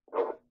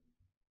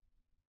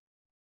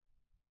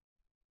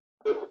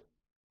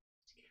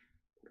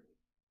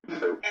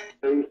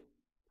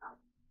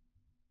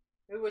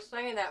 Who was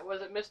saying that?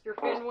 Was it Mr.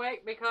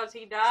 Fenwick because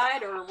he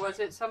died, or was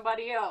it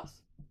somebody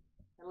else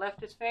and left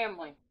his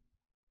family?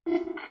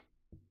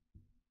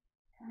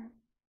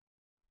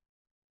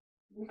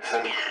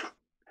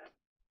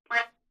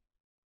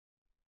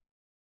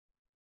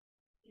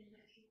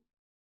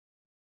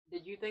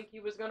 Did you think he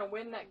was going to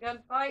win that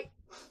gunfight?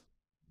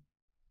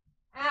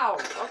 Ow!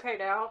 Okay,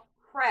 now.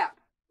 Crap.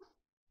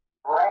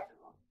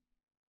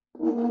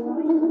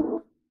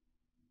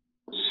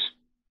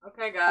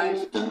 Okay,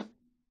 guys.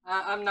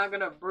 I'm not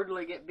going to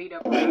brutally get beat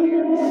up around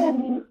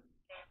here.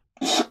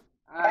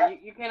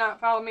 You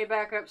cannot follow me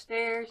back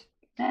upstairs.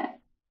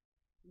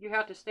 You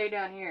have to stay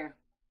down here.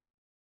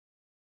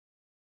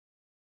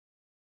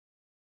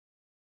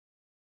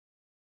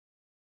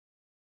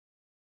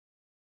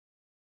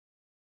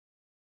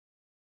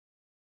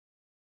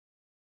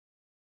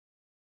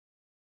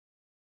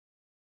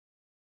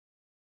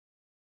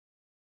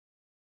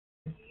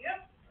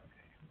 Yep.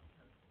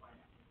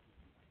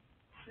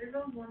 There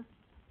goes one.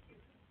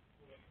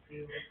 I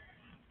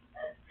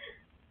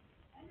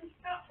just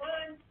got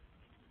one.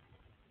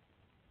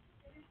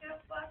 I just got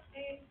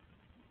plastic.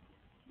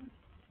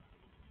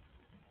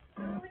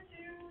 What would you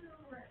do?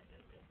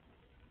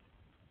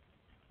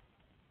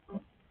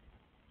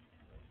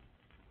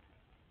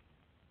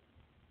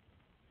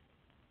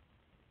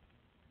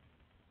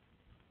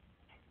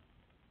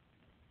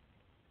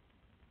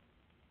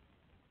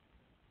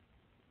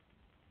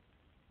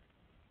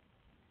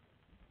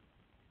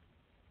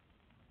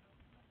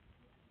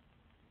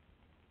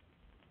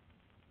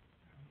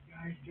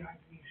 Guys got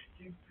any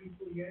stick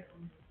people yet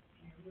on the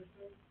camera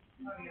stuff?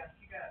 Oh yeah,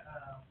 you got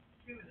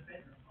 2 in the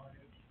bedroom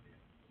already.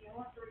 You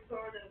want to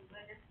record those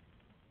later?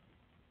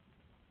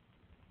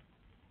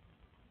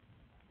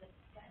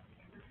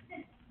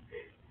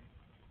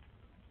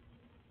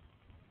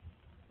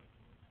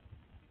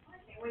 I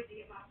can't wait to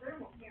get my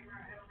thermal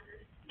camera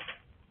over.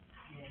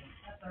 Yeah,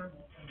 that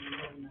thermal thing is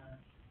really nice.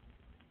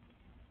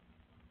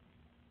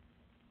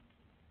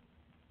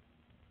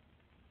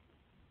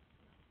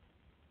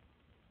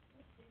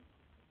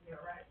 Yeah,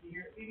 right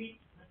here,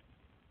 baby.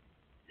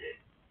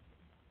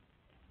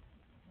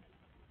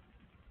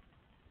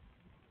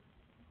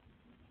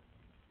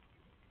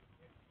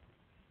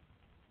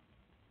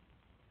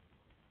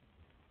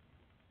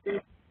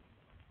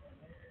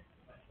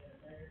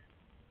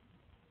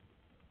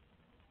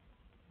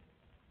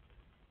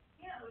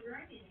 Yeah, it was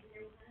raining in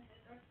here when I had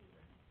darky.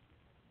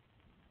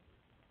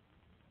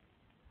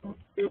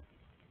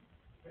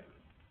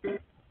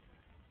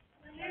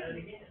 Try that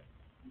again.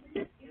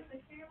 You the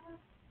camera?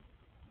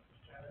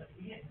 Try that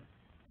again.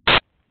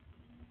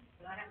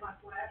 Can I have my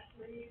flash,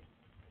 please?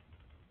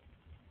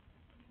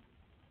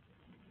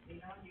 You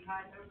know, you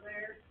hiding over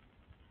there?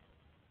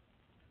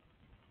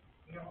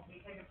 You don't want me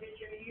to take a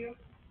picture of you?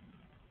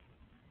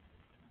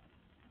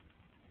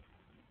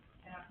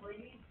 Can I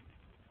please?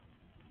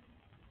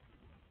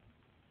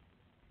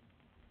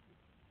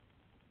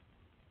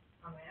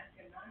 I'm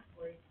asking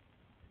nicely.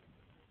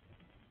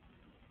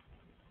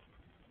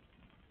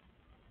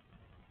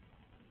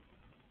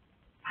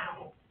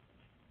 Ow!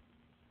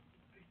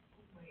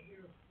 My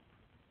ear.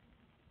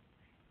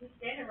 Just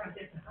standing right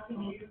there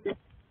behind you.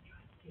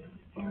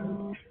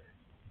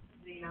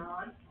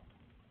 Zenon.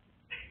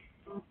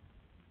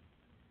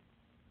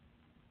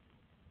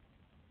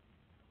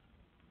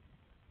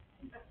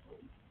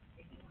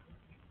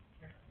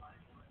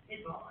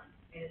 It's on.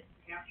 And it's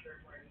captured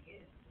where he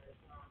is, but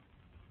it's not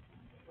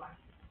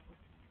flashing.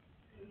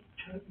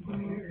 My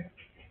ear.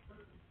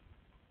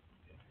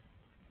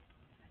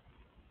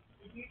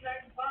 Did you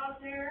take the pause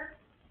there?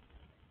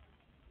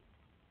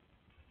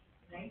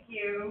 Thank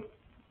you.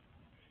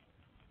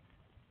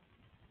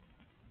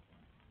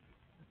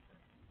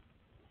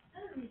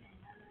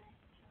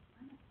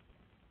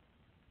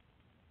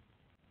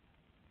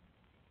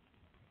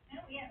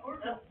 Now we had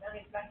orders. Oh, now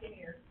he's back in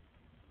here.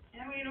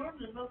 Now we had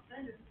orders in both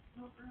bedrooms.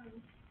 Both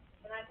rooms.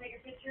 Can I take a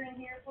picture in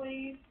here,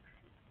 please?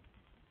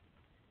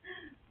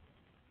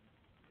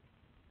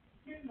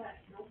 Here's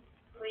that.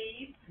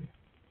 Please.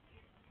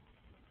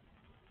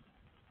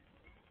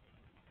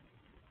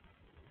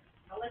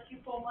 I'll let you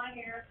pull my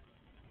hair.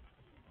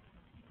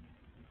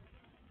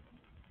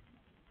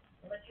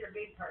 Unless you're a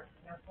big person,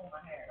 don't pull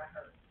my hair. That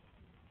hurts.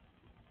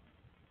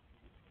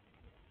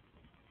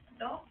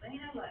 Don't say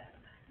it loud.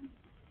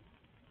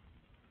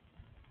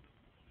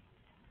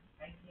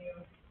 Thank you.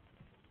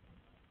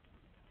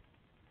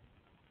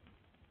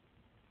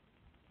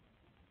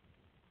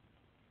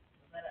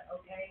 Is that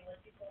okay? Let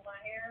you pull my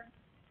hair?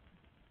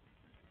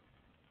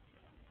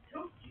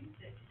 Told you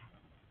that.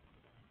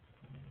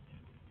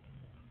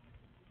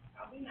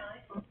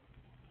 nice.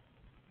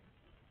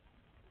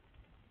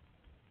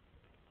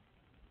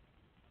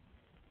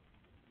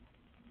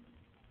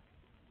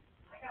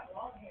 I got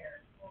long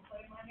hair. Want to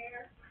play my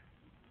hair?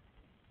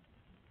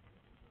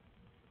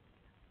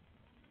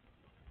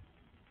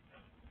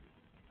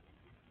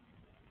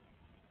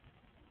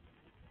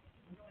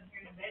 I'm going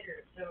here in the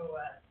bedroom, so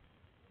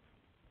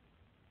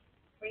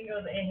we can go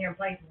in here and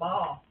play some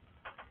ball.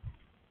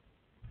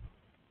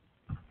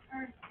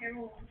 Our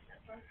camera won't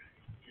step up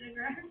to the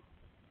ground.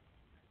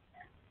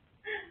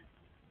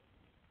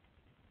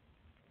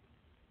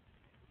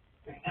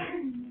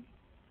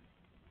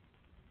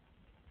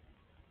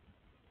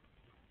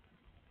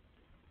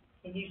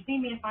 Can you see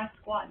me if I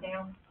squat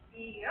down?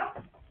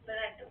 Yep, but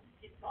I don't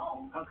get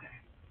ball. Okay.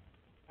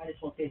 I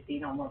just want to see if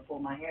Zenon want to pull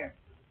my hair.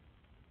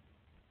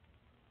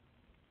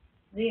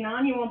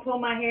 Zenon, you want to pull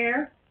my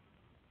hair?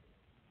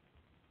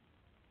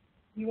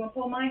 You want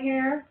to pull my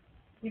hair?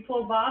 You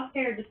pulled Bob's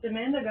hair just a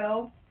minute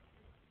ago.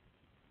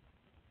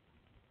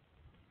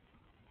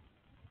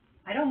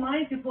 I don't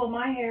mind if you pull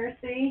my hair,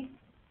 see?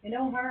 It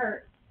don't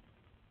hurt.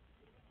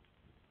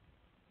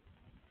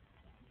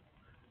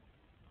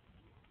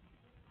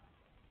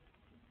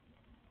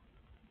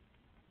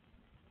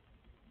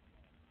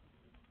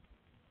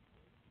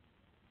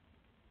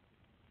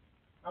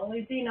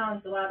 Only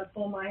Zenon's allowed to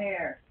pull my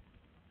hair.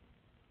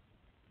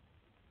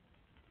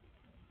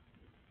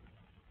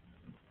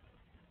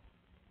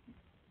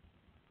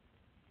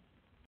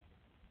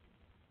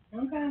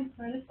 Okay,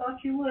 I just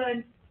thought you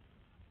would.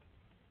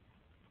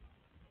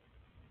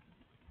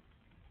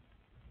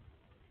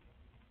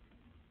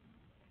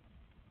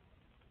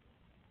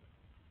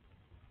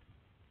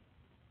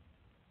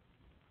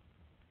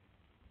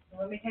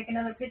 Let me take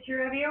another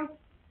picture of you.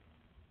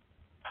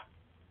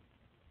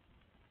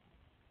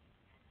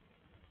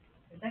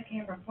 Is that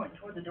camera pointing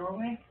toward the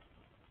doorway?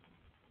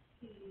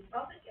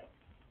 Probably go.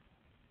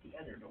 The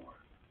other door.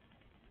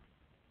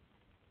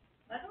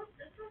 I don't,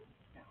 this one?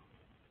 No.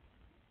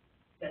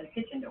 The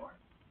kitchen door.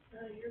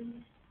 You're.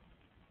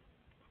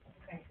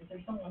 Okay, because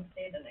there's someone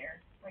standing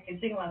there. I can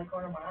see them out of the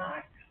corner of my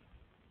eye.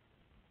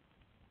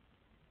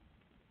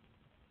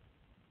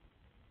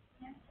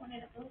 Yeah,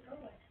 pointed at both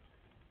doorways.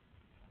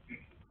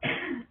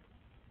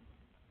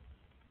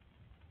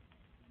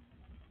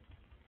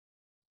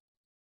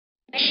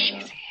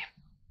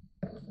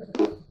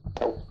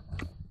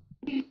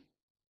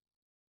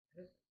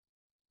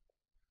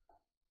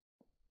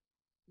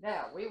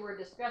 Now, we were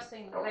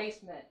discussing the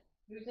basement.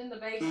 Who's in the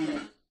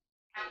basement?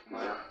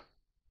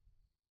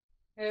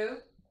 Who?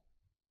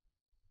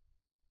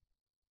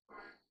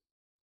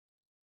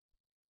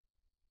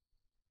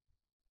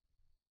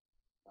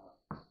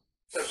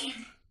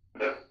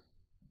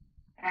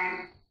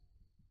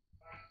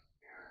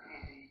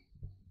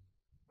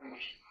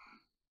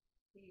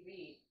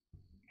 TV.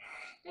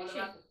 What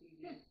about the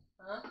TV?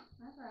 Huh? I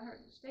thought I heard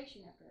the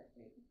station after that,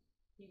 baby.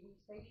 TV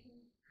station?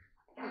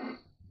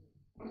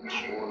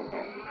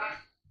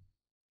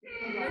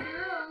 Maybe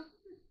wrong.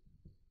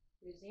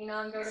 Did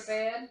Zenon go to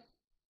bed?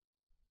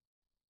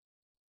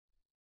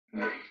 I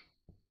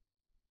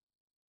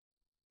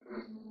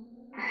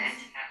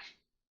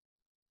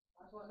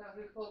just want to know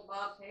who pulled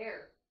Bob's hair.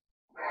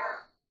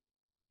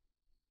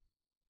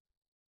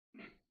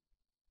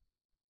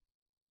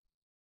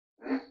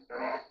 Who?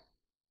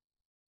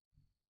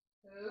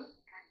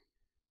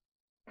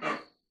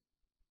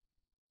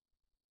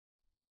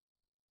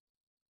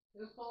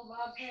 Who pulled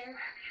Bob's hair?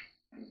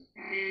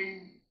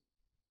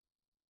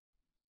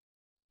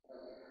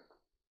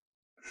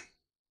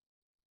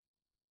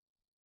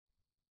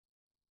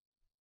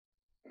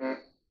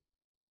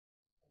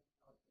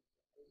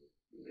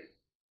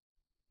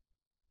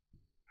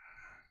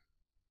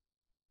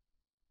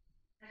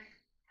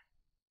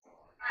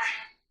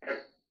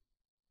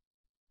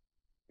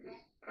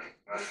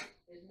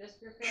 Is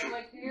Mr.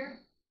 Fenwick here?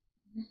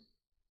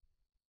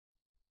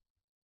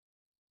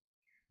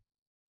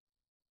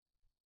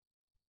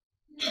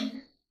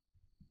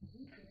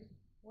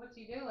 What's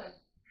he doing?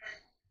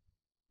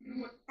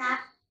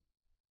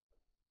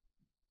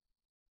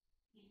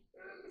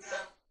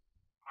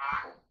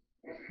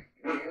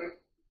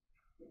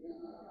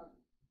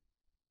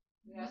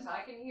 Yes,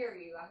 I can hear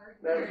you. I heard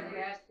you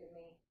asking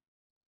me.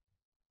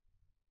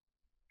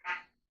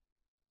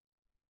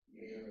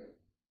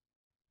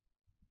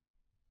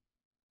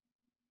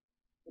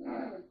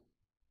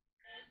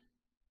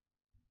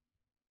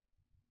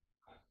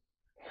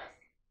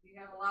 Do you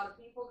have a lot of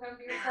people come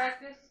to your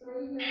practice?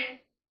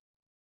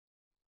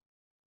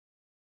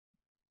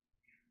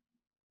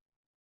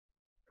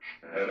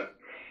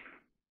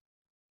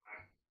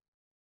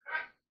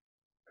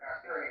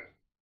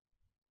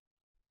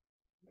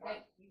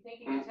 You think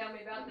you can tell me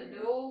about the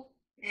duel?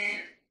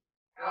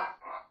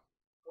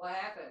 What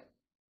happened?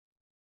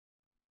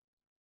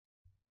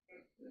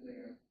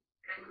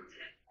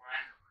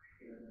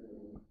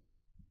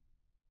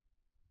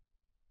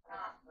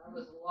 That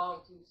was a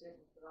long two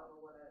sentences. I don't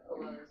know what it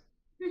was.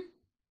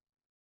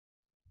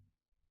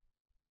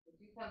 Did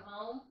you come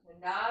home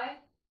and die?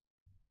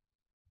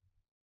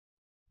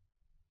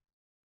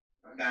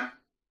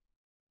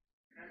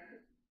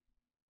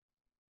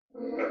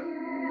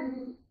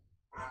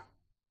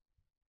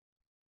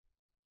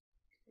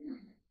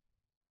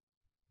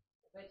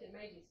 Bet it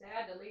made you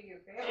sad to leave your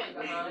family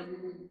behind.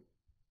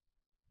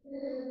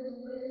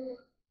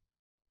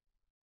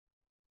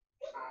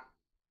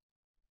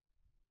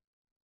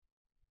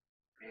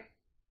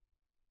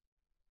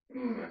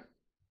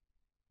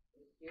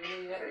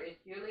 Is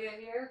Julia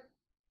here?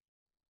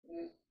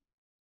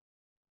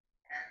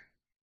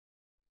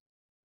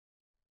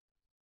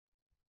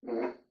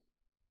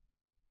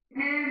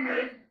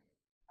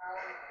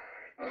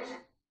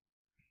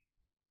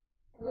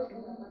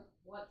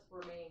 What's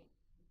for me?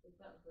 It's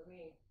something for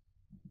me.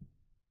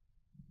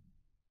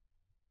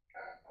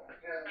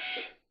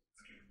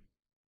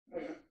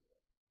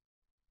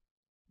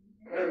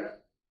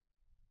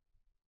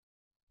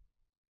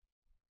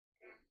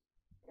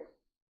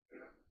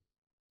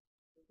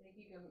 You think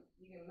you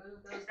can move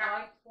those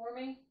lights for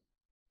me?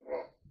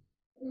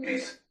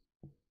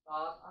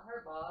 Bob, I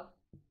heard Bob.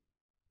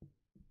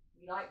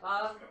 You like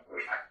Bob?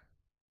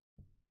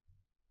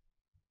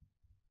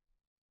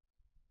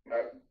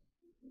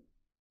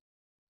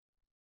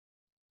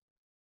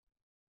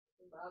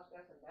 Bob's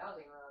got some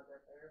dowsing rods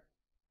up there.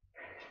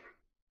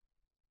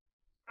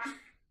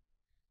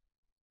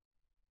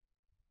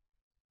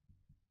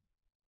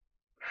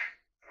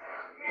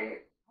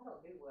 I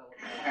don't do well with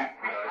that.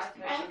 I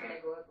especially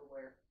can't go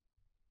everywhere.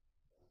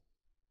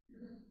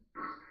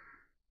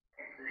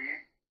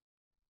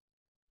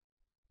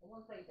 I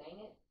won't say dang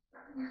it.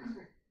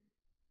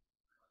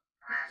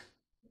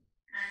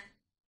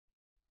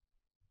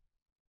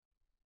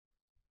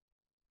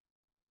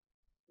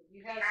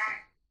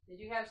 Did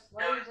you have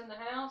slaves in the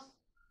house?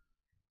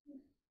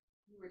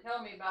 You were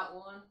telling me about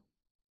one.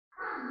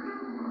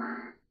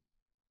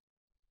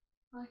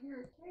 I hear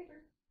a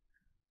tater.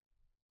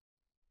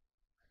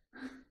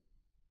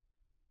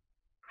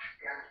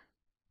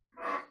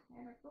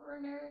 And a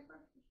coronary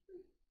across the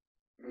street.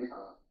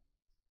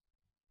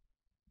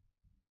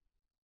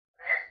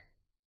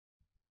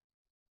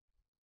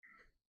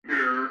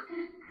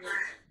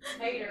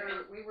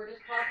 Tater, we were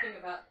just talking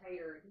about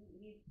Tater.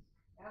 He's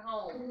at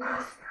home.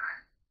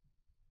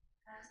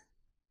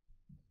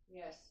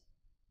 Yes.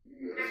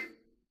 You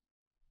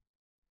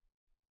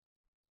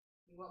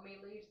want me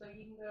to leave so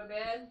you can go to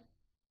bed?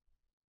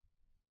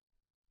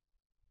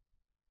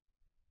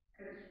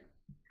 I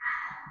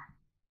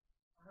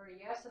heard a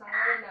yes and I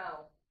heard a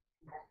no.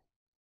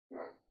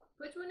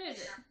 Which one is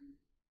it?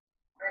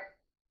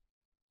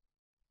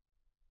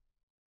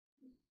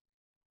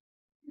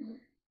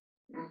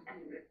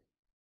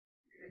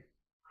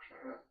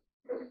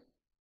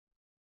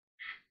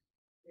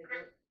 Is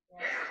it?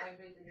 Yeah, I'm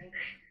visiting.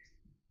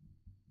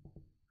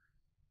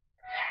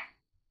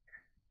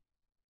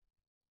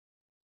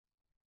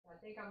 I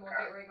think I'm gonna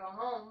get ready to go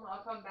home.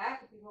 I'll come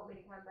back if you want me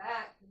to come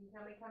back. Can you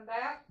tell me to come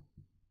back?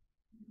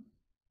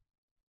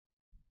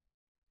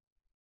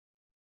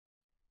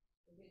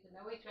 We get to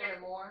know each other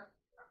more.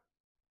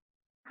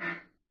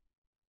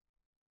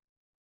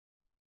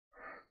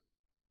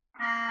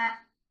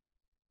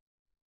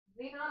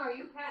 Zenon, are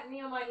you patting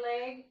me on my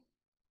leg?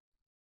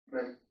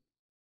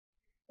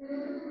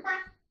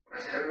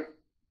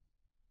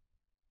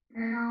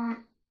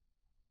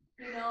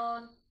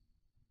 Zenon.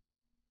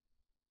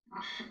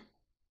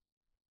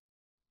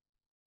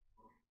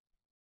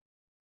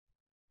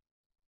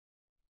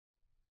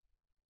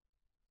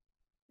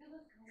 Feel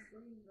this kind of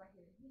breeze right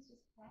here. He's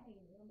just patting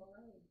me on the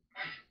leg.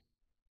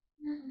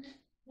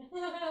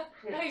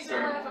 No, you should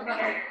laugh about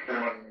it.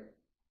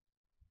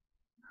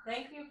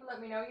 Thank you for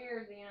letting me know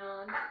you're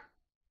Zenon.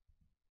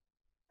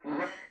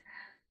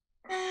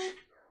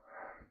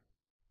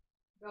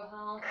 Go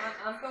home.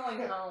 I'm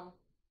going home.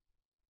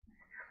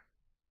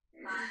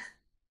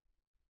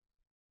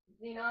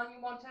 Zenon, you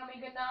want to tell me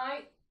good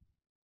night?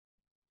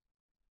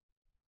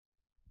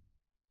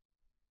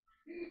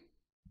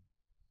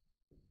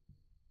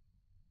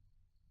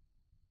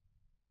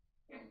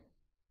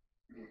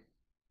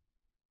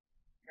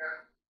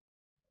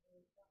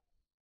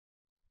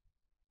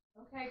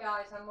 Okay,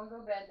 guys, I'm going to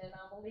go to bed then.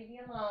 I'm going to leave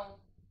you alone.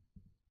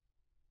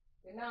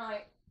 Good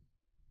night.